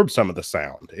absorb some of the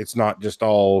sound. It's not just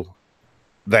all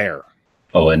there.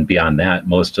 Oh, and beyond that,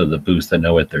 most of the booths that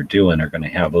know what they're doing are going to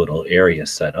have little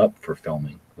areas set up for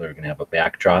filming. They're going to have a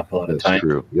backdrop a lot of the time.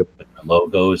 True. Yep. With the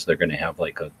logos, they're going to have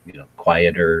like a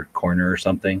quieter corner or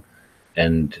something.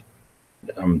 And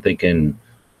I'm thinking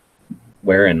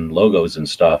wearing logos and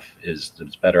stuff is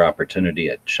better opportunity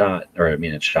at SHOT, or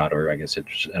I guess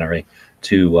it's NRA,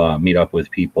 to meet up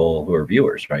with people who are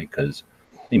viewers, right? Because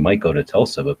you might go to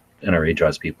Tulsa, but NRA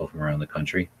draws people from around the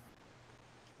country.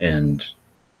 And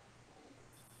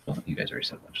well, you guys already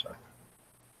said a bunch of stuff.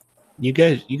 You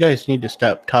guys need to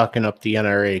stop talking up the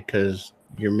NRA, because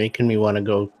you're making me want to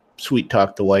go sweet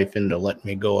talk the wife into letting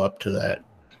me go up to that.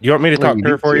 You want me to talk to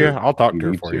her for you? I'll talk to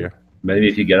her for you. Maybe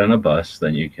if you get on a bus,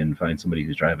 then you can find somebody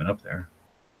who's driving up there.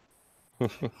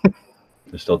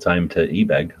 There's still time to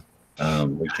e-beg.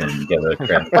 We can get a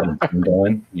crap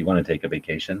going. You want to take a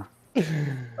vacation?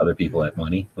 Other people have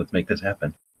money. Let's make this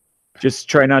happen. Just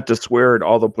try not to swear at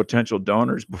all the potential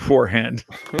donors beforehand.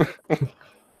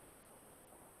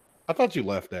 I thought you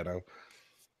left, Dano.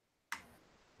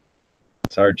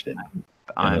 Sarge did.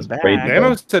 I'm back.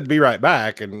 Dano said be right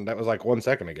back, and that was like 1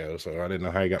 second ago, so I didn't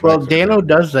know how you got back. Well, so Dano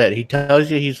does that. He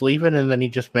tells you he's leaving, and then he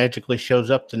just magically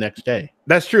shows up the next day.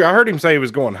 That's true. I heard him say he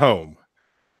was going home.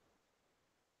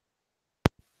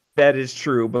 That is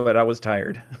true, but I was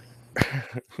tired.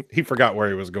 He forgot where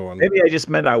he was going. Maybe I just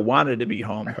meant I wanted to be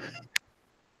home.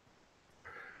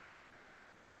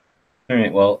 All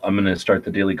right, well, I'm going to start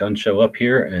the Daily Gun Show up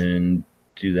here and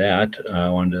do that. I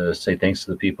wanted to say thanks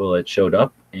to the people that showed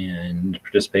up and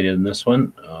participated in this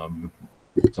one.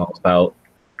 It's all about,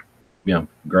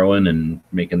 growing and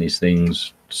making these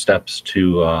things steps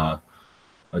to a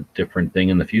different thing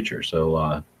in the future.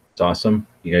 So it's awesome.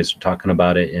 You guys were talking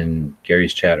about it in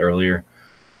Gary's chat earlier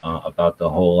about the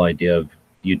whole idea of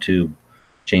YouTube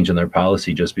changing their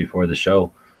policy just before the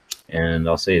show. And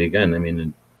I'll say it again. I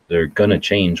mean, they're going to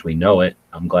change. We know it.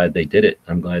 I'm glad they did it.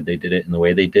 I'm glad they did it in the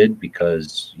way they did,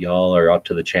 because y'all are up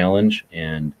to the challenge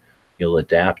and you'll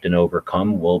adapt and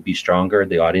overcome. We'll be stronger.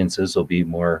 The audiences will be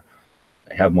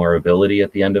have more ability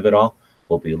at the end of it all.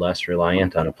 We'll be less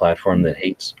reliant on a platform that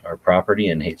hates our property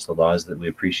and hates the laws that we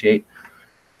appreciate.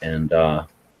 And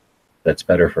that's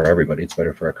better for everybody. It's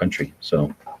better for our country.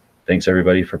 So thanks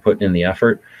everybody for putting in the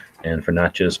effort and for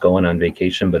not just going on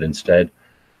vacation, but instead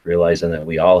realizing that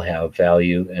we all have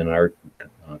value and our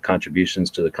contributions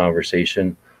to the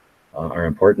conversation are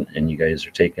important. And you guys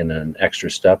are taking an extra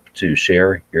step to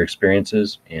share your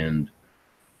experiences and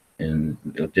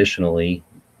additionally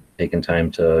taking time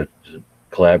to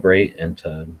collaborate and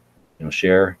to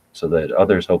share so that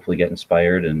others hopefully get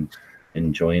inspired and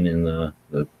join in the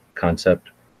concept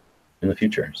in the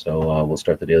future. So we'll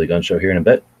start the Daily Gun Show here in a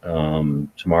bit.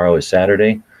 Tomorrow is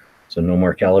Saturday, so no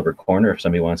more Caliber Corner. If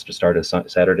somebody wants to start a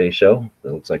Saturday show, it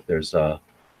looks like there's a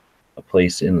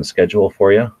place in the schedule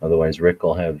for you. Otherwise, Rick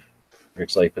will have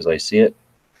Rick's Life as I See It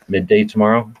midday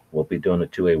tomorrow. We'll be doing a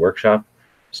 2A workshop.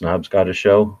 Snob's got a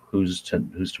show. Who's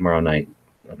tomorrow night?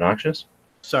 Obnoxious?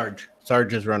 Sarge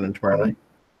is running tomorrow night.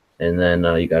 And then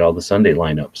you got all the Sunday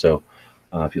lineup. So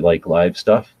if you like live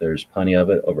stuff, there's plenty of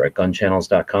it over at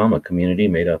gunchannels.com, a community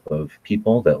made up of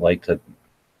people that like to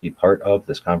be part of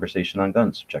this conversation on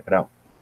guns. Check it out.